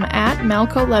Instagram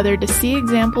 @melcoleather to see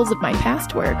examples of my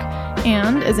past work,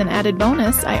 and as an added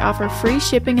bonus, I offer free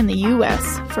shipping in the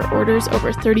U.S. for orders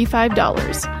over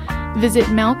 $35. Visit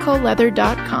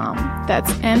melcoleather.com.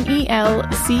 That's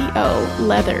MELCO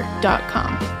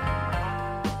leather.com.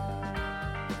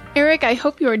 Eric, I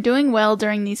hope you are doing well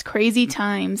during these crazy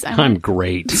times. I'm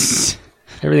great.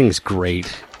 Everything's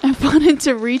great. I wanted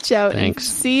to reach out Thanks.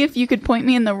 and see if you could point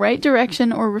me in the right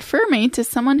direction or refer me to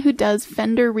someone who does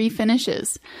Fender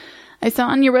refinishes. I saw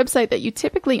on your website that you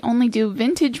typically only do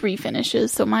vintage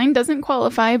refinishes, so mine doesn't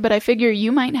qualify, but I figure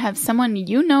you might have someone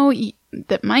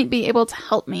that might be able to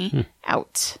help me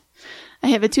out. I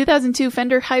have a 2002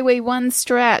 Fender Highway 1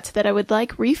 Strat that I would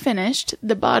like refinished,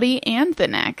 the body and the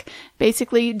neck.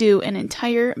 Basically do an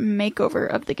entire makeover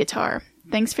of the guitar.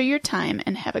 Thanks for your time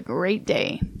and have a great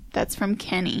day. That's from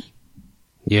Kenny.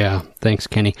 Yeah, thanks,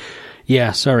 Kenny.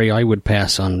 Yeah, sorry, I would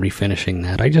pass on refinishing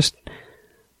that. I just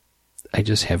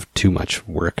have too much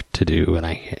work to do, and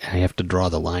I have to draw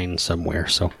the line somewhere.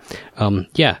 So,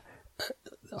 yeah,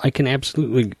 I can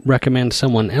absolutely recommend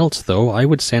someone else, though. I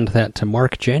would send that to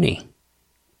Mark Jenny.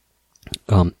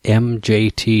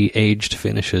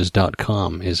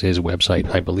 MJTagedfinishes.com is his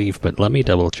website, I believe, but let me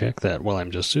double check that while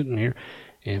I'm just sitting here.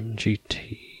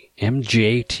 MJT.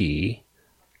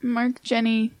 Mark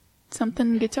Jenny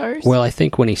something guitars? Well, I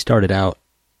think when he started out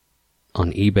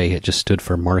on eBay, it just stood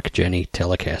for Mark Jenny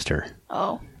Telecaster.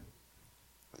 Oh.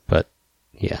 But,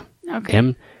 yeah.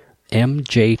 Okay.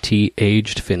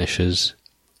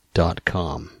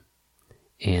 MJTagedfinishes.com.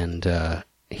 And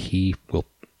he will,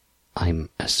 I'm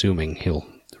assuming he'll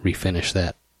refinish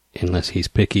that unless he's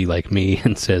picky like me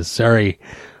and says, sorry,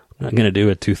 I'm not going to do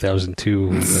a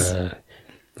 2002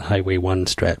 Highway 1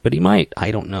 Strat. But he might.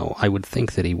 I don't know. I would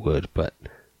think that he would, but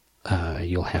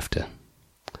you'll have to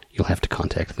you'll have to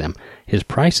contact them. His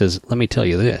prices, let me tell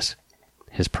you this,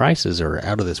 his prices are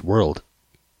out of this world.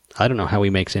 I don't know how he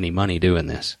makes any money doing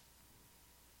this.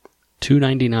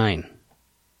 $2.99.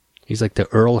 He's like the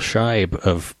Earl Scheib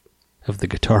of the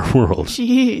guitar world.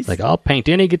 Jeez. Like, I'll paint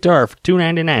any guitar for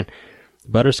 $2.99.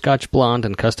 Butterscotch blonde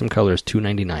and custom colors,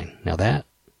 $2.99. Now that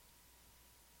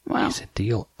Wow. is a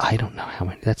deal. I don't know how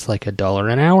many. That's like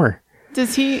 $1 an hour.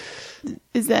 Does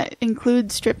that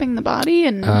include stripping the body?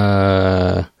 And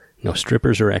No,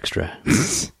 strippers are extra.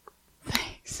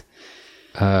 Thanks.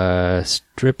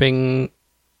 Stripping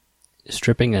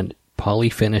a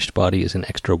poly-finished body is an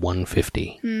extra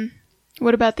 $150.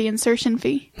 What about the insertion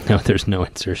fee? No, there's no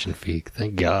insertion fee.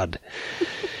 Thank God.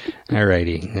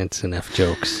 Alrighty, that's enough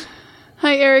jokes.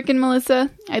 Hi, Eric and Melissa.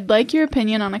 I'd like your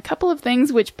opinion on a couple of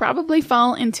things which probably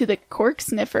fall into the cork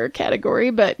sniffer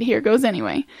category, but here goes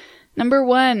anyway. Number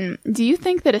 1, do you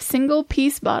think that a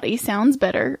single-piece body sounds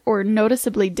better or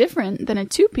noticeably different than a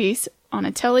two-piece on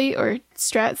a Tele or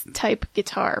Strat-type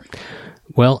guitar?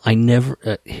 Well, I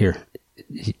never... here,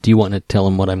 do you want to tell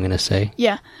them what I'm going to say?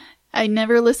 Yeah. I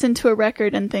never listen to a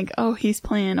record and think, oh, he's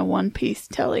playing a one-piece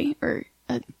Tele or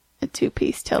a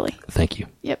two-piece Tele. Thank you.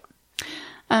 Yep.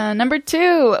 Number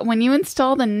 2, when you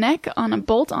install the neck on a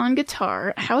bolt-on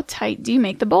guitar, how tight do you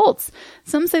make the bolts?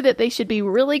 Some say that they should be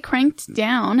really cranked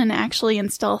down and actually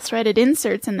install threaded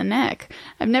inserts in the neck.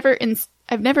 I've never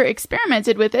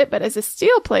experimented with it, but as a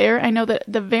steel player, I know that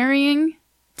the varying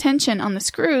tension on the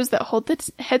screws that hold the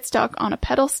headstock on a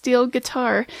pedal steel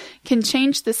guitar can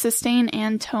change the sustain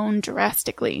and tone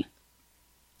drastically.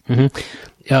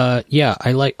 Yeah,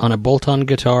 I like, on a bolt-on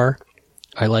guitar,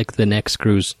 I like the neck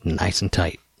screws nice and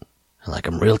tight. I like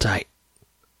them real tight.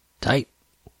 Tight.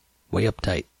 Way up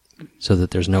tight. So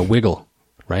that there's no wiggle,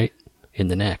 right? In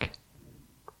the neck.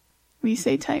 Will you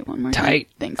say tight one more Tight.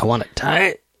 time? Thanks. I want it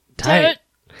tight. Tight.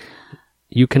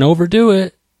 You can overdo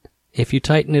it. If you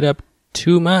tighten it up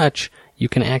too much, you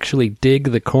can actually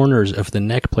dig the corners of the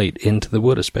neck plate into the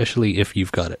wood, especially if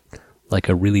you've got it like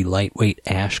a really lightweight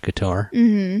ash guitar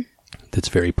that's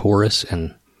very porous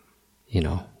and, you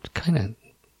know, kind of,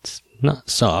 it's not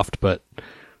soft, but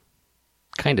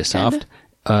kind of soft.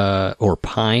 Or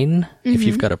pine. If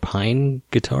you've got a pine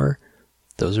guitar,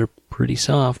 those are pretty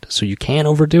soft, so you can't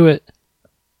overdo it.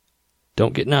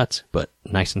 Don't get nuts, but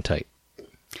nice and tight.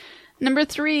 Number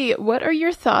 3, what are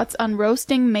your thoughts on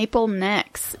roasting maple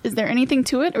necks? Is there anything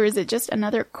to it, or is it just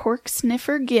another cork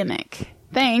sniffer gimmick?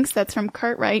 Thanks, that's from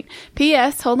Cartwright.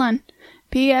 P.S., hold on.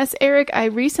 P.S., Eric, I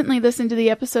recently listened to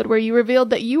the episode where you revealed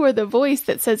that you are the voice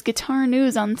that says guitar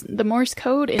news on the Morse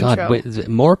code intro. God, wait,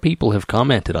 more people have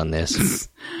commented on this.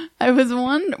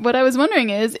 What I was wondering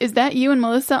is that you and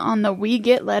Melissa on the We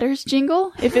Get Letters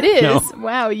jingle? If it is, No.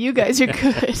 Wow, you guys are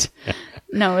good.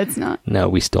 No, it's not. No,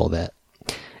 we stole that.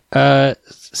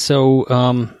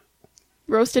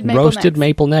 Roasted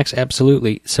Maple necks,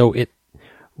 absolutely. So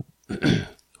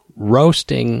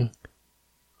roasting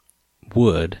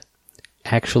wood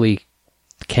actually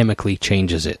chemically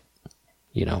changes it,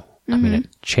 you know. I mean,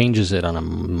 it changes it on a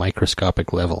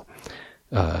microscopic level.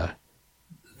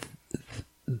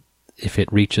 If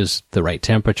it reaches the right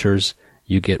temperatures,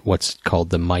 you get what's called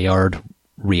the Maillard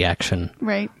reaction.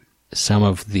 Right. Some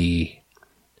of the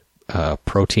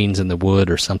proteins in the wood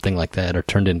or something like that are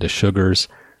turned into sugars.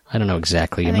 I don't know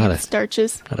exactly. I think it's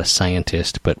starches. Not a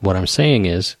scientist, but what I'm saying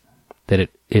is that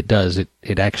it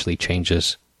actually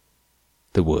changes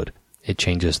the wood. It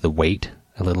changes the weight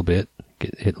a little bit.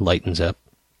 It lightens up,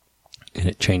 and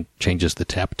it changes the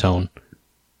tap tone.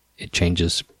 It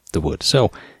changes the wood.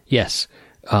 So, yes.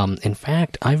 In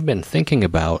fact, I've been thinking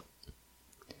about...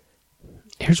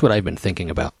 Here's what I've been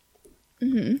thinking about.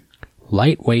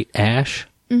 Lightweight ash,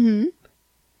 and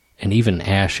even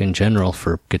ash in general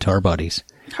for guitar bodies.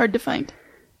 Hard to find.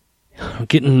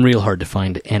 Getting real hard to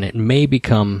find, and it may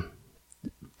become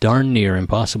darn near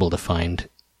impossible to find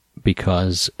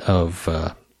because of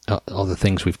all the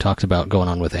things we've talked about going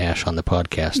on with ash on the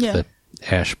podcast. Yeah.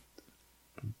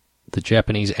 The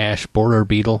Japanese ash borer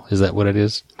beetle, is that what it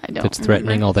is? I don't That's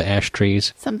threatening remember. all the ash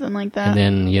trees. Something like that. And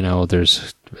then, you know,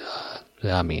 there's,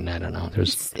 I don't know.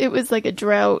 It was like a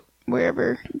drought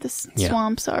wherever the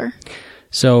swamps are.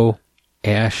 So,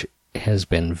 ash has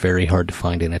been very hard to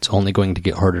find, and it's only going to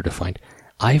get harder to find.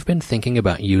 I've been thinking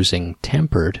about using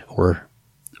tempered or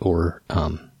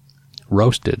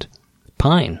roasted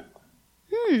pine.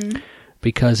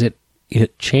 Because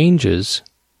it changes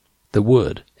the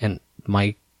wood. And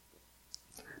my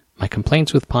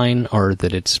complaints with pine are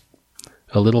that it's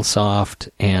a little soft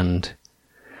and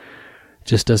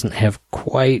just doesn't have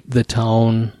quite the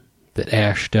tone that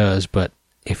ash does, but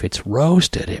if it's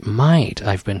roasted, it might.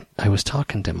 I was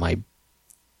talking to my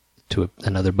to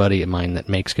another buddy of mine that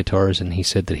makes guitars, and he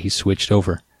said that he switched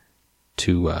over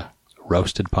to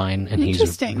roasted pine, and he's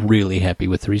Interesting. really happy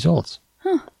with the results.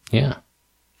 Huh. Yeah.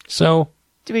 So,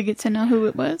 Do we get to know who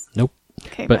it was? nope.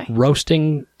 Okay, But bye.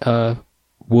 roasting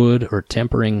wood or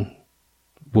tempering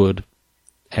wood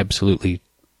absolutely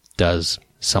does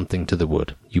something to the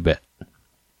wood. You bet.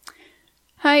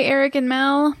 Hi, Eric and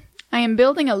Mel. I am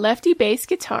building a lefty bass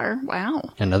guitar.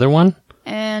 Wow. Another one?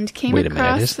 And came Wait a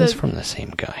across minute. Is this from the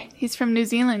same guy? He's from New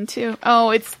Zealand, too. Oh,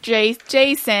 it's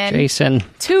Jason. Jason.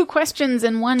 2 questions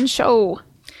in one show.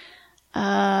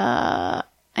 I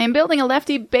am building a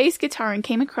lefty bass guitar and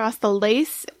came across the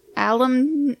Lace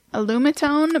Alumitone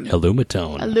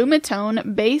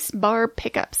bass bar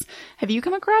pickups. Have you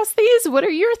come across these? What are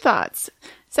your thoughts?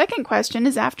 Second question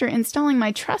is, after installing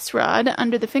my truss rod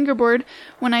under the fingerboard,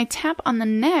 when I tap on the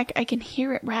neck, I can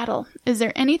hear it rattle. Is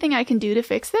there anything I can do to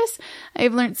fix this? I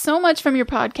have learned so much from your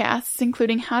podcasts,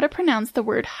 including how to pronounce the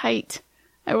word height.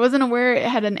 I wasn't aware it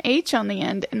had an H on the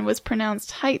end and was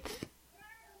pronounced height.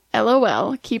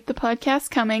 LOL. Keep the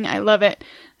podcast coming. I love it.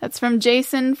 That's from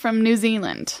Jason from New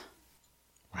Zealand.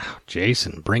 Wow,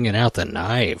 Jason, bringing out the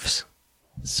knives.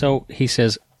 So he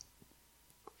says,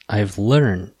 I've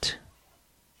learned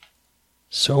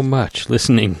so much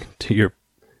listening to your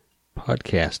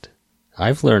podcast.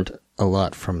 I've learned a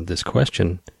lot from this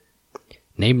question,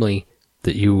 namely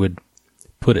that you would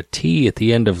put a T at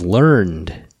the end of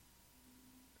learned.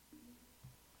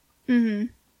 Mm-hmm.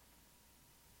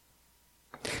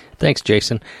 Thanks,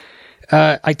 Jason.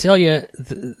 I tell you,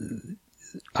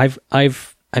 I've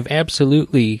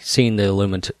absolutely seen the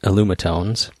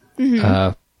Illumitones,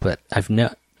 but I've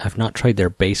not tried their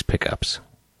bass pickups.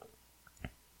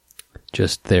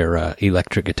 Just their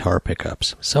electric guitar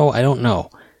pickups. So I don't know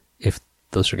if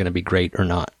those are going to be great or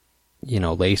not. You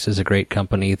know, Lace is a great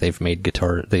company. They've made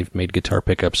guitar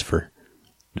pickups for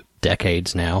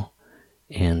decades now,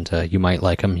 and you might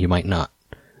like them, you might not.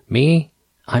 Me,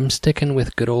 I'm sticking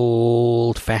with good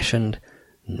old-fashioned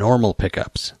normal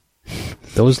pickups.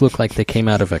 Those look like they came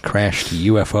out of a crashed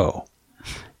UFO,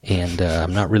 and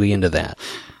I'm not really into that.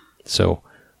 So,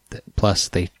 plus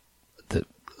at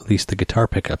least the guitar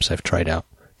pickups I've tried out,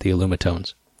 the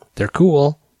Illumitones, they're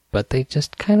cool, but they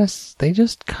just kind of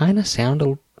sound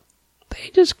a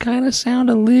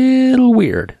little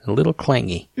weird, a little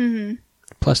clangy. Mm-hmm.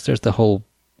 Plus, there's the whole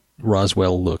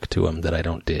Roswell look to them that I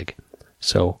don't dig.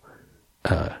 So,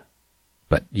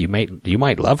 but you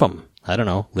might love them. I don't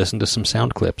know. Listen to some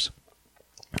sound clips.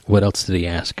 What else did he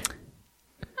ask?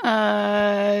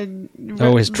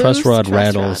 His truss rod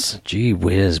rattles. Gee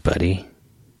whiz, buddy.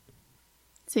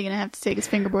 So you're gonna have to take his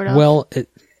fingerboard off. Well,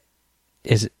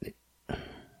 is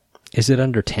it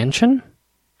under tension?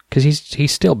 Because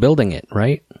he's still building it,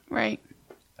 right? Right.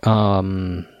 I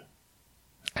mean,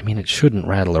 it shouldn't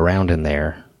rattle around in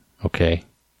there, okay?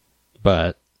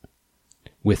 But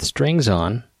with strings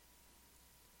on,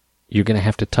 you're gonna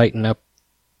have to tighten up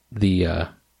the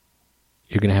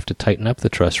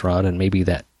truss rod, and maybe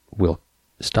that will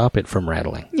stop it from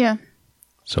rattling. Yeah.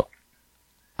 So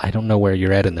I don't know where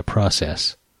you're at in the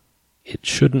process. It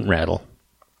shouldn't rattle,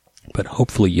 but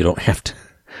hopefully you don't have to.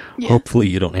 Yeah. Hopefully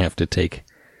you don't have to take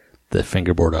the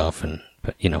fingerboard off,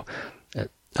 but you know,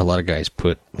 a lot of guys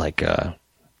put like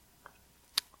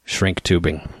shrink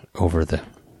tubing over the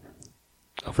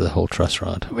whole truss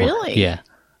rod. Really? Yeah.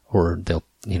 Or they'll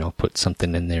put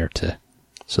something in there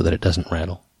so that it doesn't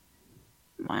rattle.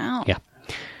 Wow. Yeah.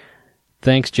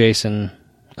 Thanks, Jason.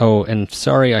 Oh, and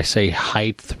sorry I say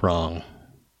height wrong.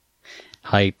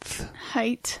 Height.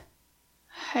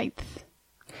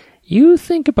 You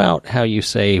think about how you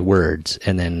say words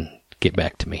and then get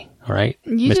back to me, all right?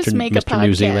 You just make a podcast.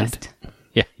 New Zealand.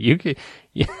 Yeah, you could.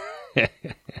 Yeah.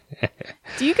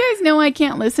 Do you guys know I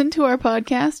can't listen to our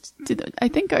podcast? I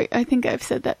think I've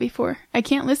said that before. I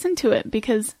can't listen to it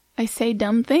because I say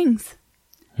dumb things.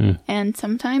 And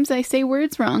sometimes I say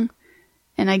words wrong.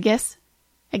 And I guess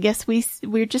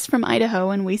we're just from Idaho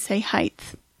and we say height.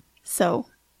 So,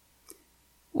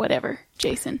 whatever,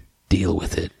 Jason. Deal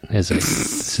with it.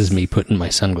 This is me putting my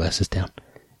sunglasses down.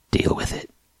 Deal with it.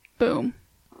 Boom.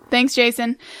 Thanks,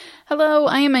 Jason. Hello,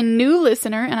 I am a new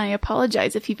listener, and I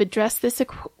apologize if you've addressed this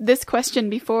question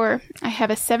before. I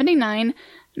have a 79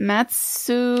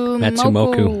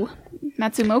 Matsumoku.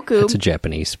 That's a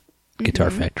Japanese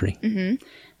guitar factory. Mm-hmm.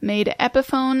 Made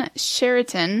Epiphone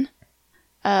Sheraton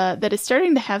that is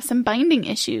starting to have some binding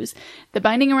issues. The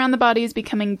binding around the body is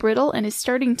becoming brittle and is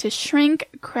starting to shrink,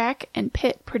 crack, and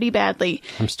pit pretty badly.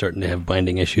 I'm starting to have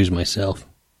binding issues myself.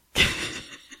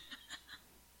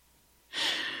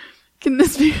 Can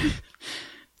this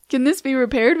be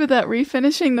repaired without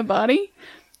refinishing the body?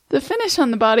 The finish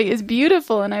on the body is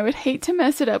beautiful, and I would hate to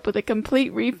mess it up with a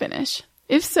complete refinish.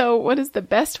 If so, what is the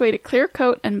best way to clear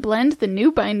coat and blend the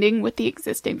new binding with the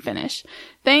existing finish?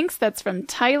 Thanks, that's from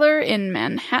Tyler in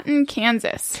Manhattan,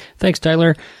 Kansas. Thanks,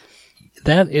 Tyler.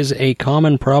 That is a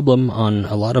common problem on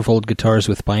a lot of old guitars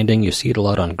with binding. You see it a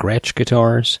lot on Gretsch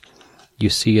guitars. You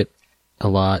see it a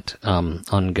lot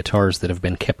on guitars that have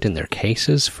been kept in their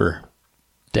cases for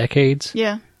decades.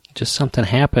 Yeah. Just something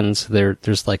happens.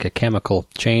 There's like a chemical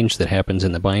change that happens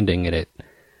in the binding, and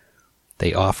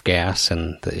they off gas,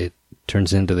 and it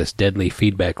turns into this deadly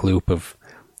feedback loop of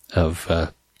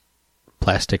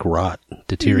plastic rot,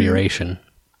 deterioration,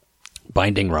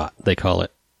 binding rot, they call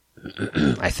it.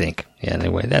 I think. Yeah,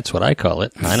 anyway, that's what I call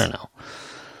it. I don't know.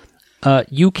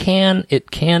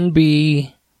 It can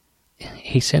be,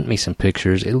 he sent me some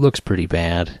pictures. It looks pretty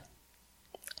bad.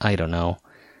 I don't know.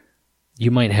 You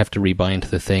might have to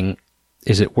rebind the thing.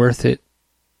 Is it worth it?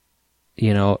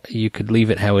 You know, you could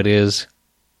leave it how it is.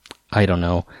 I don't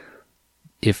know.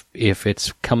 If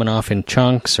it's coming off in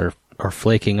chunks or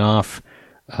flaking off,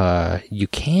 you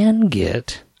can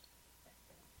get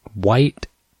white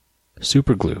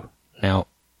super glue. Now,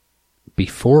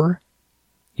 before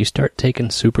you start taking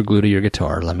super glue to your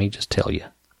guitar, let me just tell you,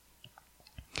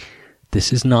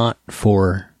 this is not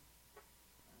for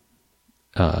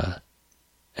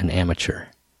an amateur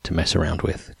to mess around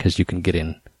with, because you can get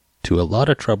into a lot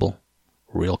of trouble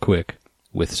real quick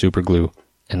with super glue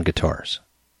and guitars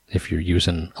if you're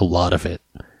using a lot of it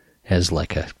as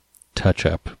like a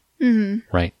touch-up,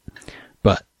 right?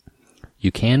 But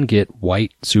you can get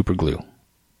white super glue.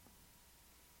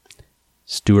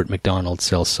 Stuart McDonald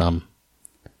sells some.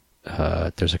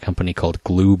 There's a company called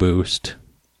Glue Boost.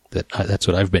 That's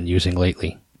what I've been using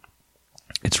lately.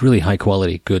 It's really high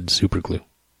quality, good super glue.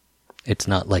 It's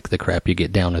not like the crap you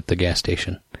get down at the gas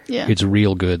station. Yeah. It's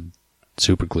real good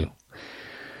super glue.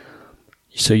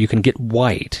 So you can get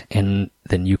white, and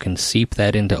then you can seep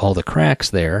that into all the cracks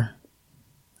there,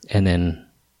 and then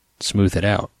smooth it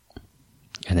out.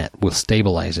 And that will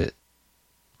stabilize it.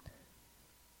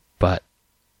 But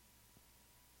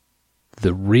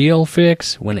the real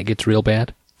fix, when it gets real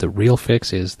bad, the real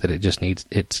fix is that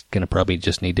it's going to probably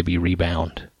just need to be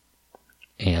rebound.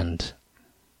 And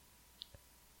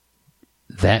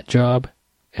that job,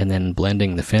 and then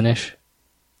blending the finish,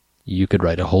 you could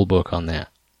write a whole book on that.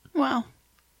 Wow.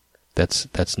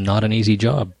 That's not an easy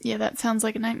job. Yeah, that sounds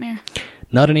like a nightmare.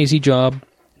 Not an easy job,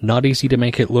 not easy to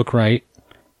make it look right,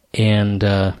 and,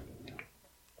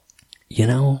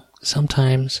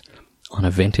 sometimes on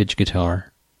a vintage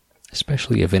guitar,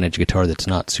 especially a vintage guitar that's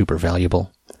not super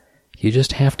valuable, you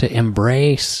just have to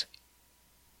embrace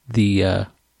the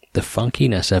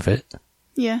funkiness of it.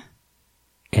 Yeah.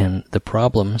 And the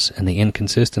problems and the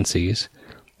inconsistencies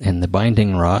and the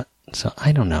binding rot. So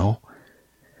I don't know.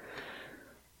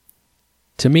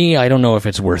 To me, I don't know if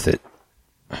it's worth it.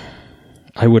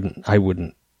 I don't know.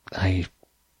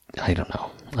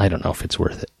 I don't know if it's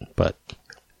worth it, but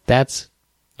that's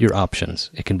your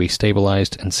options. It can be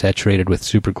stabilized and saturated with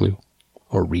superglue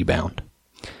or rebound.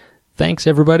 Thanks,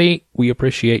 everybody. We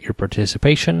appreciate your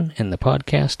participation in the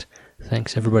podcast.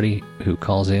 Thanks, everybody who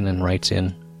calls in and writes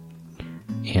in.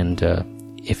 And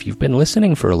if you've been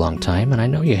listening for a long time, and I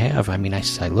know you have, I mean, I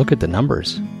look at the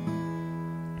numbers,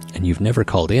 and you've never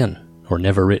called in or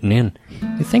never written in,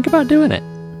 you think about doing it.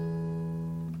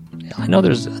 I know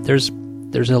there's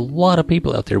a lot of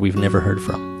people out there we've never heard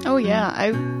from. Oh,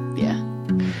 yeah.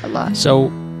 A lot. So,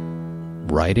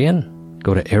 write in.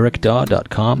 Go to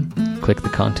ericdaw.com, click the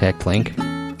contact link.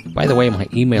 By the way, my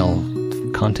email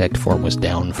contact form was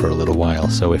down for a little while,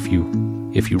 so if you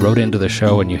wrote into the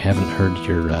show and you haven't heard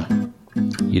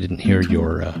you didn't hear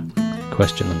your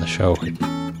question on the show,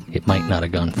 it might not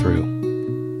have gone through.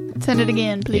 Send it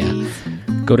again, please. Yeah.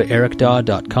 Go to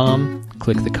ericdaw.com,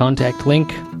 click the contact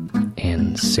link,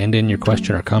 and send in your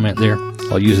question or comment there.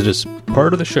 I'll use it as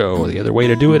part of the show. The other way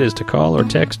to do it is to call or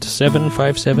text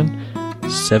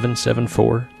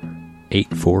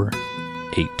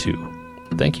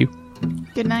 757-774-8482. Thank you.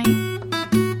 Good night.